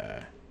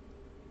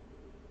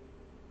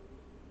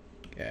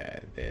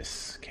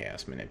this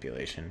chaos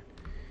manipulation.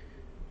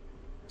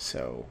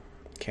 So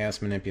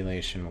chaos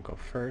manipulation will go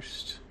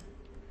first.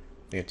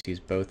 We have to use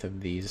both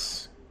of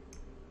these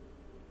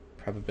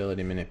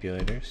probability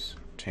manipulators.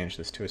 Change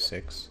this to a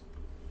 6.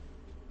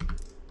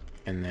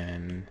 And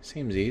then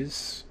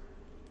samesies.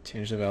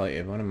 Change the value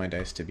of one of my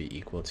dice to be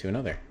equal to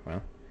another.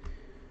 Well,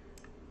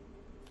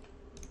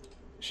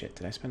 shit,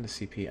 did I spend a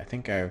CP? I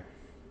think I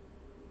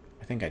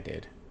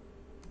did.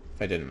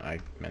 If I didn't, I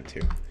meant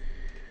to.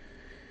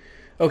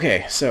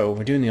 Okay, so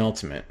we're doing the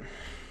ultimate.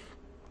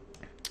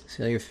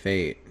 Seal your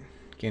fate.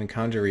 Gain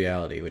conjure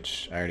reality,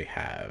 which I already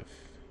have.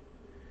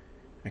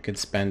 I could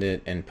spend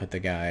it and put the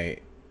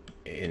guy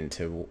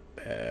into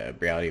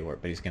reality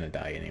warp, but he's gonna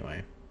die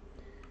anyway.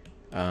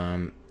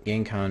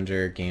 Gain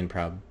conjure, gain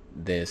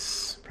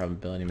this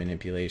probability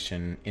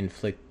manipulation,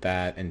 inflict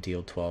that, and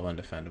deal 12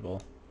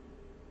 undefendable.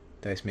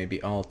 Dice may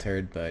be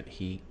altered, but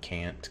he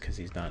can't because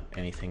he's not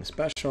anything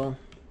special.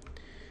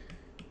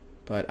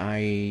 But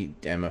I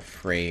am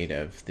afraid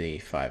of the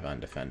 5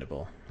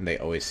 undefendable. They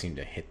always seem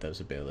to hit those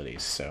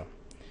abilities, so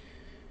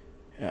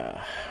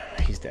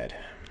he's dead.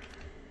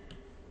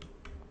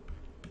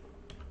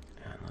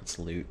 And let's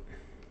loot.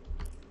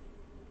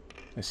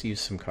 Let's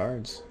use some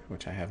cards,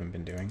 which I haven't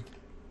been doing.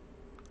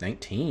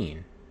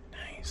 19.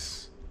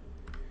 Nice.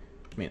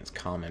 I mean, it's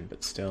common,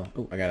 but still.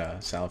 Oh, I got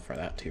a salve for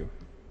that too.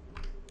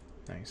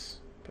 Nice.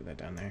 Put that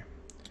down there.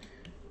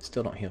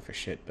 Still don't heal for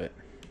shit, but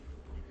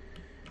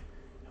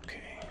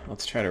okay.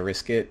 Let's try to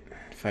risk it.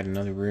 Find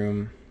another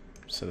room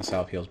so the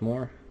salve heals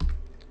more.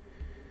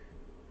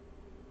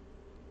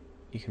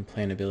 You can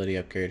play an ability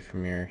upgrade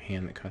from your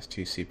hand that costs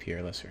 2 CP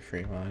or less for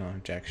free. Well, I don't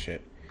have jack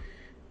shit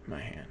in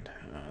my hand.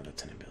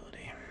 That's an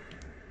ability.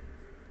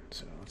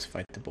 So let's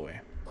fight the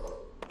boy.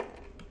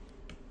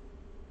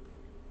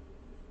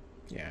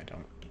 Yeah, I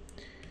don't.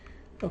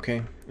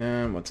 Okay,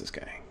 what's this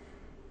guy?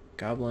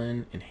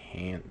 Goblin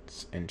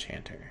Enhance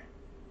Enchanter.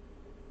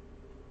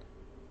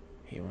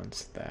 He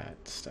wants that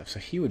stuff. So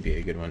he would be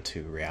a good one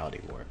to reality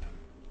warp,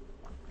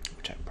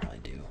 which I probably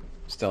do.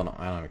 Still don't,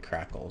 I don't have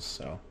crackles,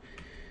 so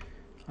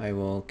I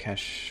will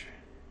cash.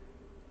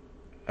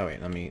 Oh wait,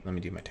 let me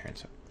do my turn.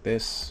 So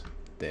this.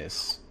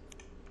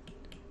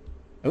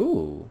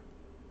 Ooh.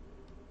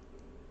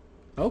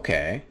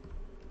 Okay.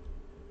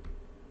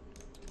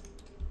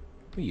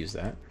 We use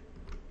that.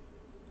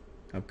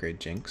 Upgrade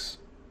Jinx.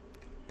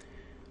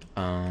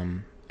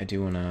 I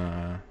do want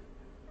to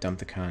dump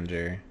the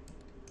conjure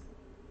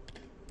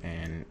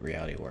and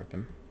reality warp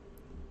him.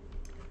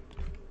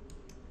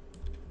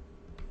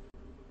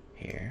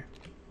 Here.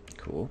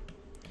 Cool.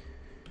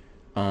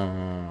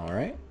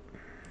 Alright.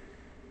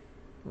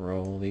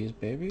 Roll these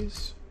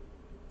babies.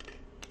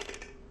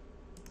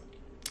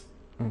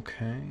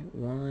 Okay.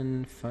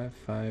 1, 5,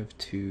 5,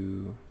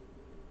 2.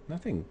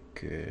 Nothing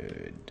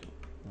good.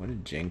 What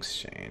did Jinx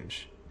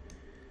change?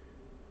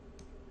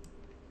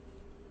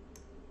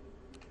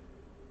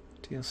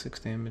 Deal 6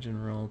 damage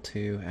and roll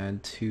 2.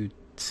 Add 2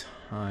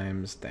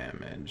 times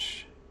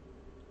damage.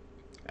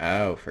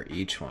 Oh, for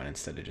each one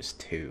instead of just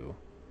 2.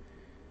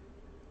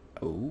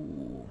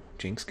 Oh,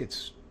 Jinx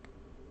gets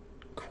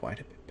quite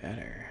a bit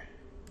better.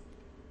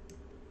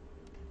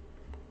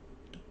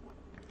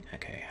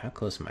 Okay, how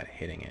close am I to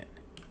hitting it?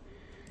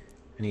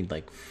 I need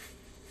like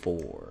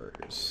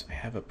 4s. I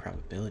have a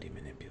probability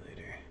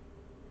manipulator,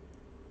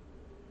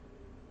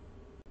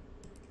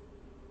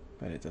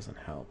 but it doesn't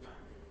help.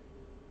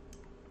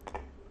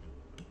 What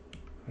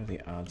are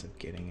the odds of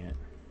getting it?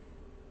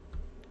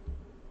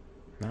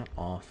 Not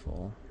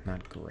awful,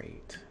 not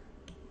great.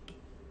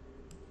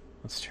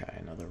 Let's try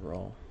another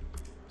roll.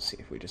 See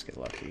if we just get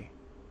lucky.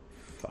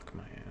 Fuck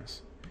my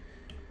ass.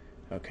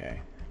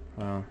 Okay,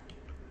 well,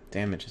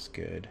 damage is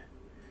good.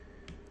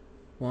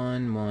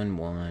 1, 1,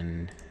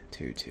 1,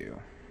 2, 2.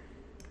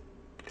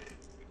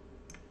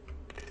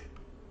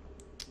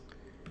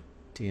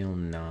 Deal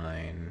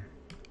 9.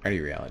 I already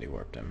reality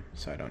warped him,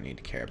 so I don't need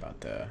to care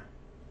about the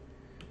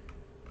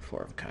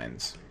 4 of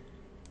kinds.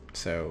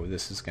 So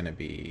this is going to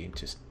be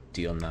just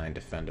deal 9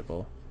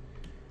 defendable.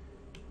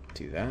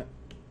 Do that.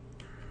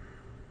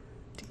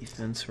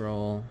 Defense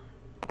roll.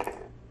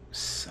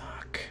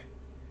 Suck.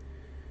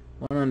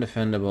 1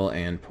 undefendable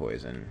and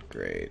poison.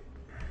 Great.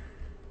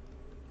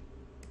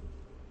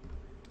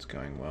 It's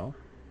going well.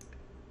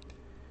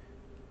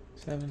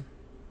 7.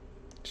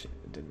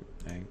 Shit, didn't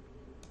I?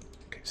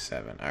 Okay,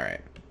 7. All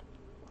right.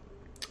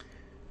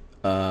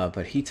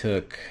 But he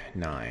took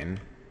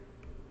 9.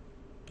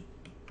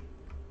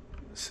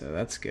 So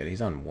that's good.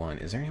 He's on 1.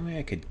 Is there any way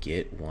I could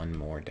get 1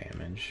 more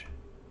damage?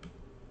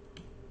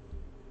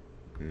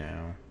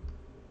 No.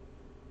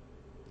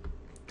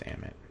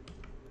 Damn it.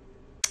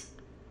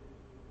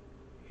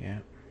 Yeah.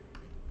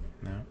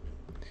 No.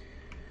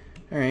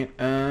 Alright,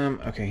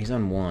 okay, he's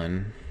on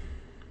 1.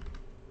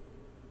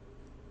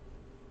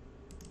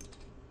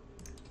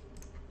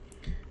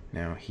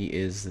 Now, he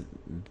is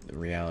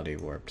reality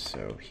warped,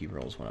 so he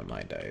rolls one of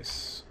my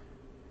dice.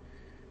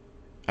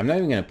 I'm not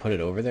even going to put it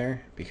over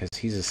there, because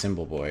he's a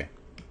symbol boy.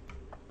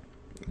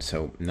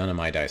 So none of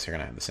my dice are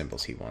going to have the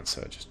symbols he wants,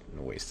 so it's just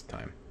a waste of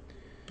time.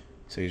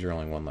 So he's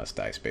rolling one less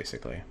dice,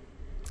 basically.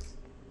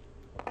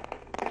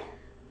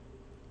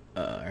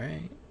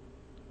 Alright.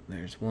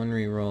 There's one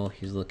reroll.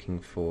 He's looking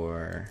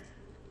for...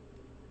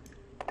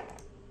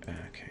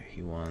 Okay,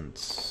 he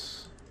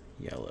wants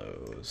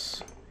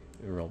yellows.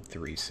 We rolled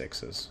 3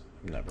 6s.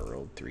 I've never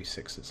rolled 3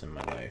 6s in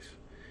my life.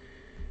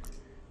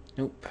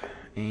 Nope.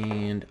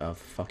 And of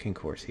fucking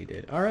course he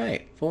did.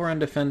 Alright, 4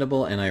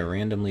 undefendable, and I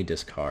randomly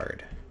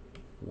discard.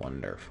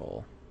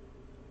 Wonderful.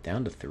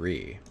 Down to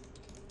 3.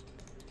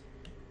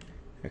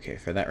 Okay,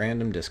 for that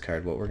random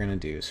discard, what we're going to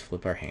do is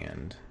flip our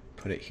hand,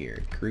 put it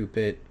here, group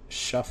it,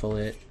 shuffle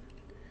it,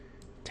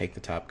 take the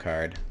top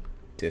card,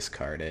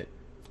 discard it.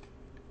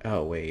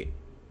 Oh, wait.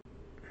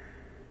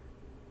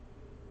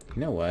 You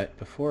know what?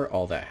 Before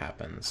all that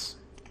happens,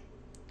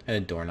 I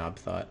had a doorknob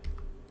thought.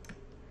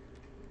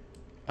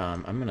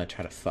 I'm going to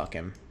try to fuck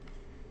him.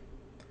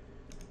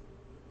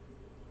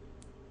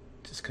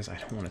 Just because I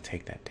don't want to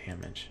take that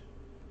damage.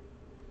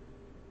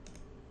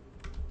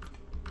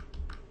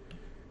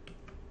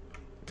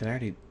 Did I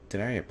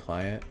already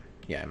apply it?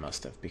 Yeah, I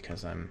must have,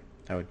 because I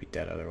would be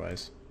dead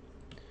otherwise.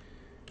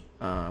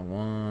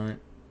 A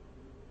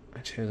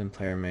chosen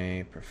player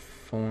may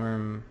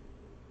perform.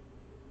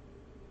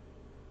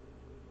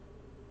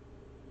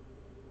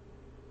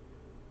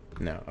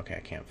 No, okay, I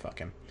can't fuck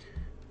him.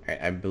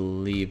 Alright, I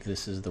believe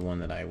this is the one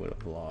that I would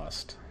have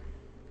lost.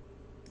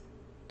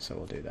 So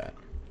we'll do that.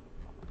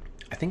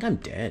 I think I'm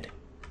dead.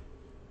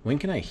 When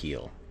can I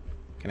heal?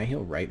 Can I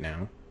heal right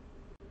now?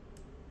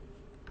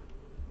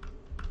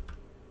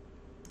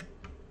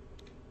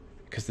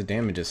 Because the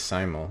damage is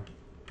simul.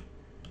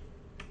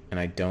 And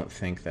I don't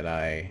think that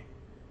I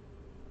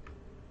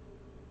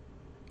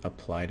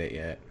applied it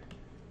yet.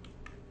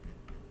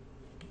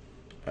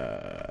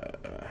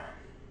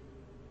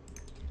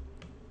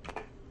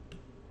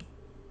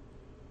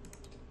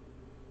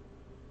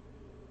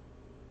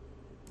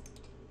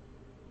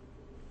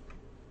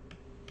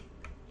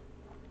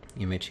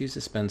 You may choose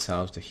to spend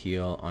salves to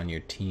heal on your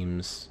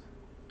team's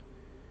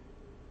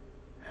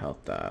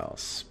health dial.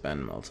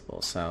 Spend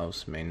multiple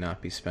salves. May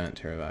not be spent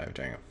to revive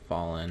during a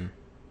fallen.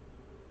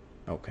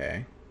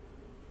 Okay.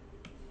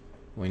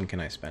 When can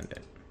I spend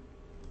it?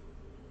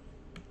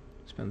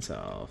 Spend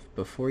salve.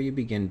 Before you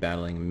begin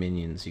battling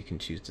minions, you can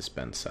choose to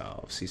spend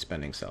salve. See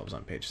spending salves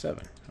on page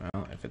 7.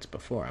 Well, if it's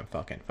before, I'm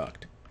fucking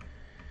fucked.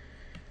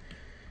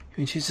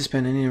 You may choose to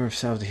spend any number of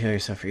salves to heal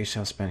yourself. For each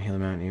salve spent, heal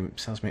amount. Your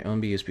salves may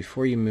only be used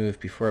before you move,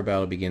 before a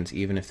battle begins,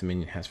 even if the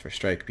minion has first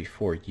strike,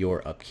 before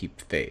your upkeep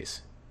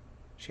phase.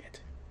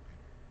 Shit.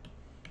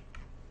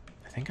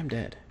 I think I'm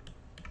dead.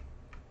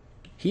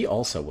 He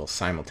also will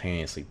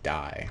simultaneously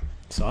die.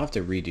 So I'll have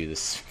to redo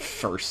this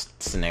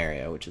first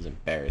scenario, which is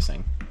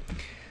embarrassing.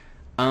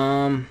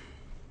 4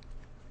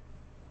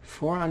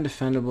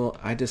 undefendable.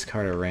 I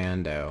discard a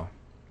rando.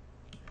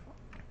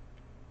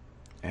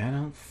 I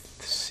don't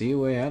see a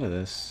way out of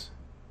this.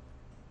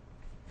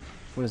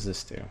 What does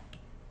this do?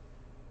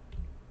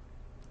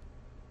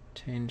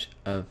 Change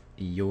of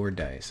your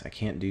dice. I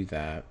can't do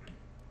that.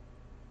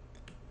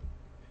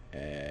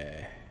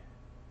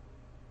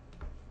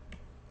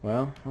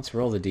 Well, let's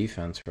roll the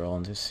defense roll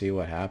and just see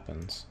what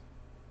happens.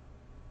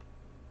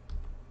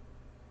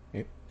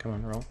 Yep, come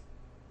on, roll.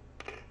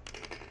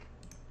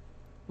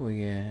 We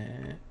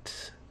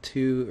get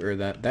 2, or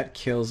that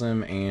kills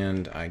him,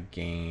 and I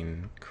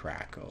gain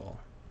crackle.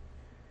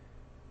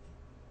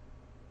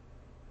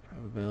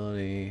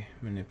 Probability,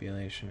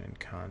 manipulation, and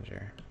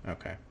conjure.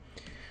 Okay.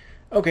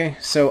 Okay,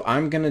 so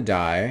I'm gonna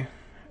die,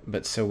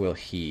 but so will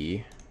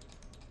he.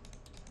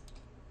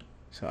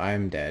 So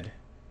I'm dead.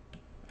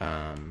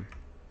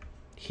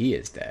 He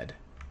is dead.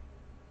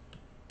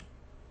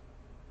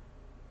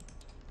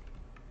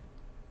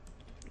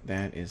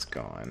 That is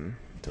gone.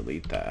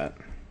 Delete that.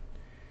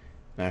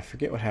 Now I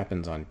forget what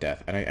happens on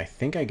death. I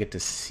think I get to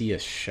see a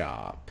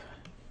shop.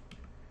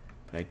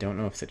 But I don't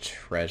know if the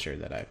treasure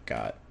that I've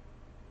got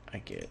I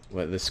get.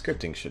 Well, the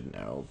scripting should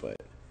know, but...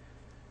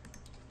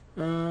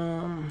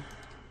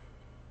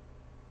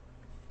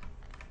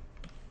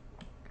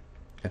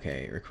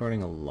 Okay,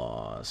 recording a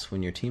loss.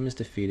 When your team is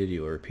defeated,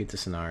 you will repeat the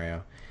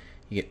scenario.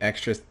 You get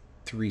extra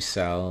 3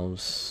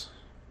 salves.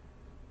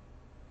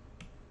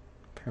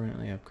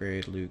 Permanently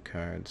upgrade loot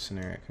cards.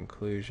 Scenario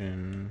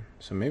conclusion.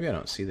 So maybe I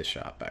don't see the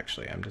shop,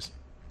 actually. I'm just...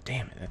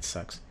 Damn it, that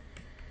sucks.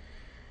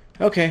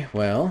 Okay,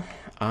 well,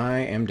 I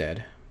am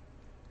dead.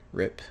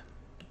 Rip.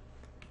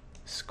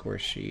 Score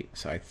sheet.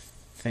 So I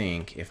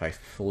think if I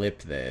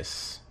flip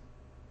this,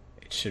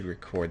 it should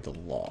record the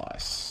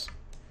loss.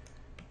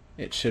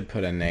 It should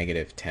put a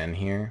 -10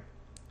 here,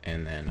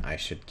 and then I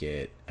should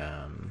get,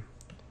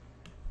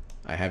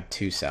 I have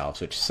 2 salves,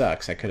 which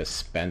sucks. I could have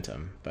spent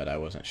them, but I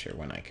wasn't sure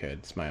when I could.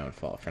 It's my own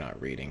fault for not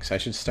reading. So I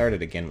should start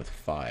it again with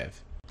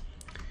 5.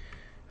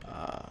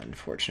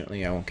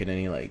 Unfortunately, I won't get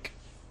any, like,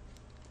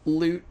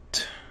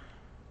 loot.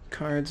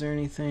 cards or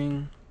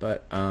anything,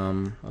 but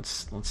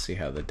let's see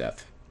how the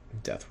death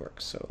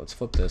works. So let's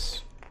flip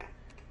this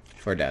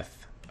for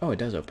death. Oh, it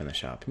does open the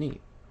shop.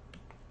 Neat.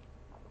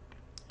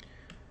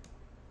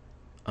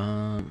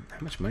 How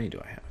much money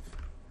do I have?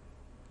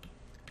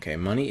 Okay,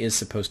 money is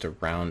supposed to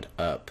round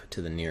up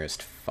to the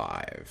nearest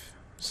 5,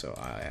 so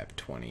I have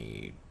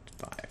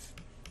 25.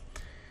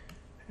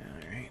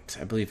 Alright,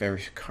 I believe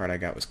every card I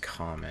got was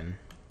common.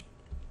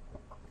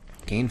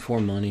 Gain 4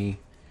 money.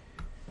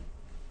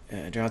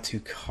 Draw 2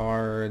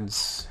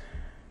 cards.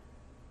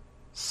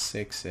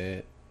 6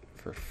 it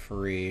for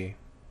free.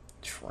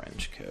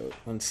 Trench coat.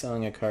 When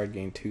selling a card,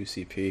 gain 2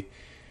 CP.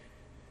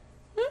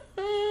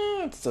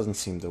 That doesn't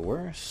seem the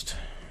worst.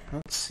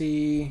 Let's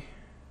see.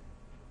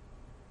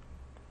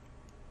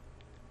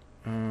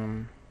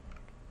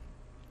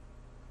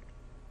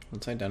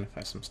 Let's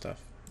identify some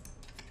stuff.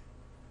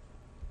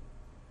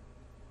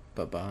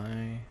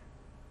 Bye-bye.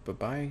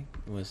 Bye-bye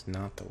was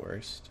not the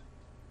worst.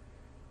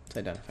 Let's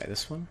identify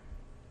this one.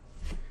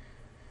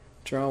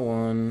 Draw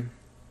 1.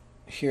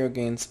 Hero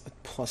gains a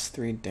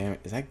 +3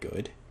 damage. Is that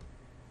good?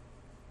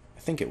 I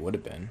think it would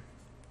have been.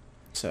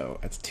 So,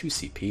 that's 2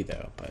 CP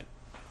though, but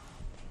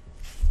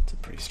it's a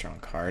pretty strong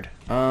card.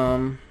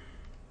 I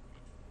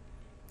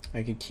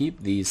could keep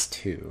these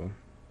 2.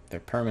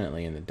 They're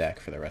permanently in the deck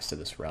for the rest of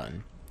this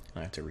run.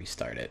 I have to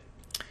restart it.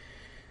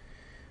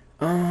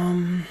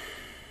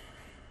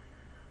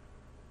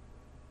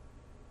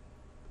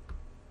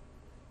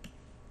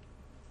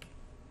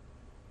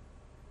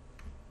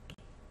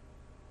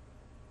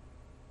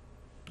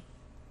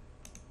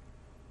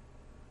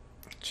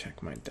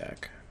 Check my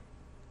deck.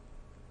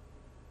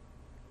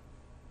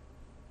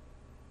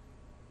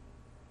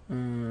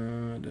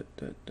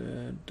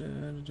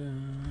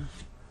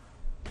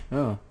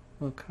 Oh,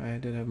 look, I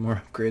did have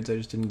more upgrades. I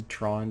just didn't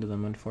draw into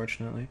them,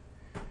 unfortunately.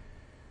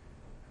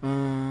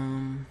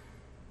 Trying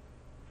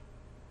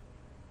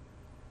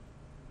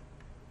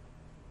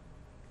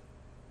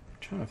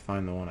to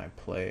find the one I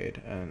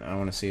played, and I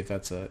want to see if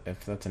that's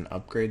an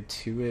upgrade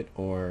to it,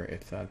 or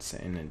if that's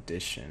in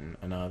addition,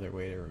 another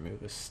way to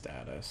remove a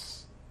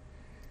status.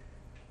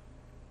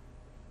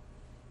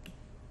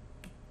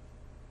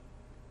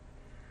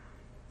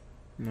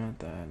 Not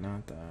that,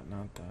 not that,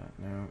 not that.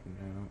 No,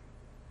 no.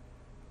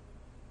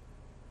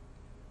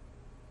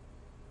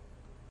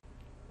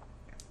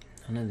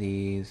 None of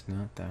these,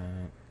 not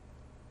that.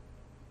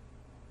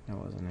 That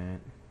wasn't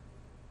it.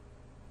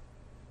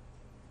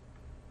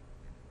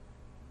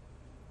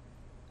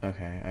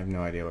 Okay, I have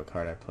no idea what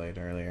card I played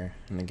earlier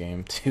in the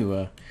game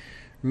to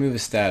remove a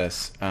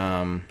status.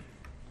 We'll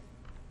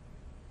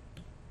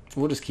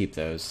just keep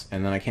those,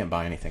 and then I can't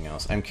buy anything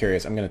else. I'm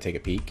curious. I'm going to take a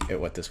peek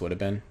at what this would have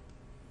been.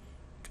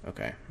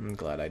 Okay, I'm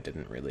glad I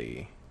didn't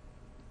really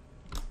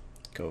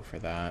go for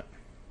that.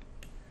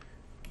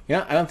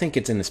 Yeah, I don't think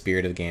it's in the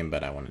spirit of the game,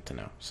 but I wanted to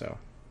know, so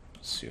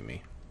sue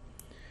me.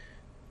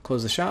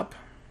 Close the shop,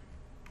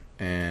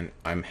 and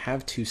I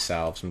have 2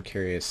 salves. I'm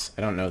curious.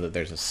 I don't know that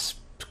there's a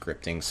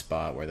scripting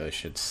spot where those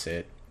should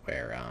sit,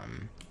 where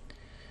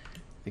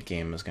the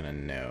game was gonna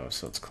know.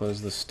 So let's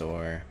close the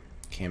store.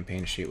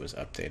 Campaign sheet was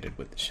updated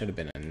with, should have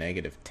been a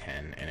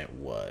 -10, and it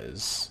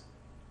was.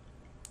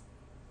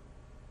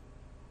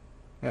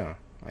 Oh,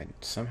 I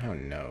somehow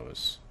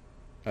knows.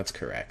 That's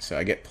correct. So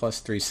I get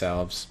 +3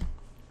 salves.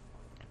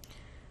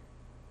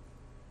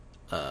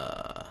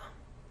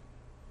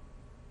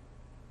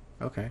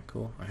 Okay,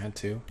 cool. I had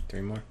 2,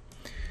 3 more.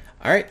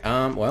 Alright,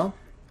 well,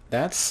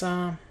 that's,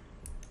 oh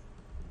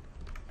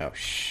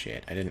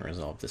shit, I didn't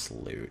resolve this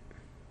loot.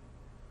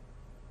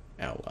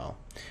 Oh well.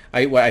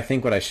 I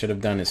think what I should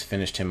have done is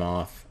finished him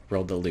off,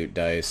 rolled the loot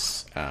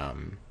dice,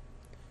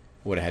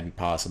 would have had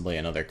possibly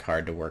another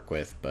card to work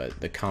with, but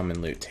the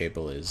common loot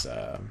table is,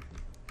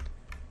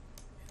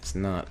 it's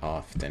not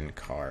often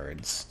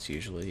cards. It's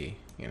usually,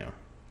 you know,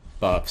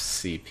 buffs,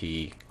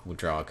 CP, we'll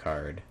draw a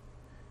card,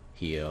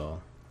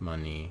 heal,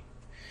 money.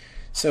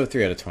 So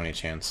 3 out of 20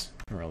 chance.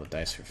 Roll the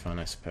dice for fun,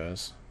 I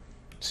suppose.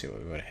 See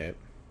what we would have hit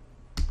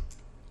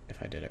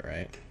if I did it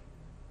right.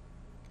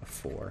 A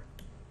 4.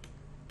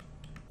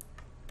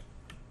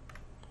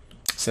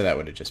 So that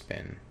would have just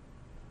been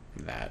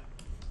that.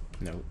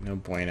 No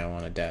bueno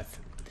on a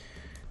death.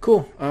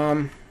 Cool.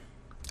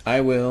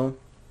 I will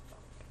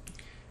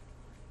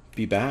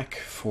be back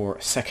for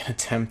a second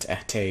attempt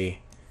at a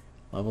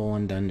level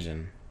 1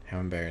 dungeon. How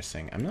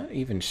embarrassing. I'm not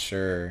even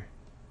sure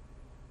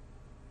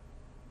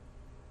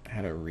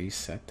how to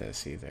reset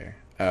this either.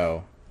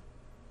 Oh,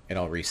 it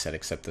all reset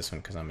except this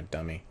one because I'm a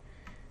dummy.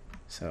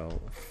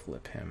 So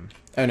flip him.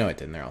 Oh no, it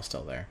didn't. They're all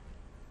still there.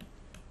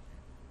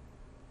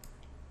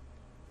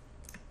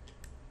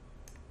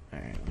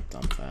 Alright, I'll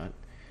dump that.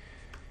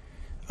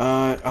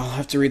 I'll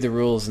have to read the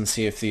rules and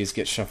see if these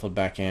get shuffled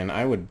back in.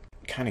 I would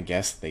kind of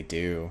guess they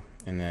do.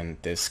 And then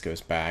this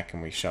goes back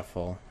and we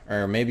shuffle.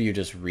 Or maybe you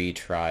just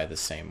retry the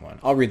same one.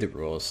 I'll read the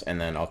rules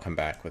and then I'll come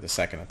back with a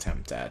second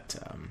attempt at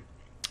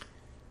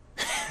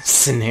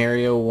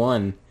scenario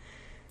 1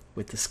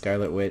 with the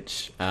Scarlet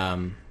Witch.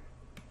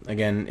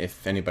 Again,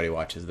 if anybody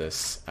watches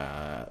this,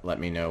 let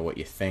me know what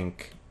you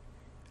think.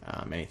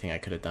 anything I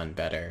could have done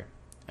better,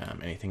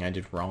 anything I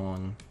did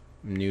wrong.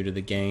 I'm new to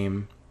the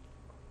game,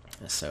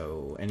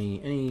 so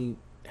any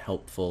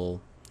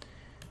helpful,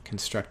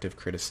 constructive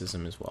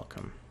criticism is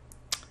welcome.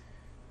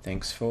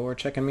 Thanks for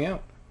checking me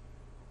out.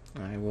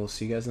 I will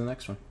see you guys in the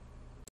next one.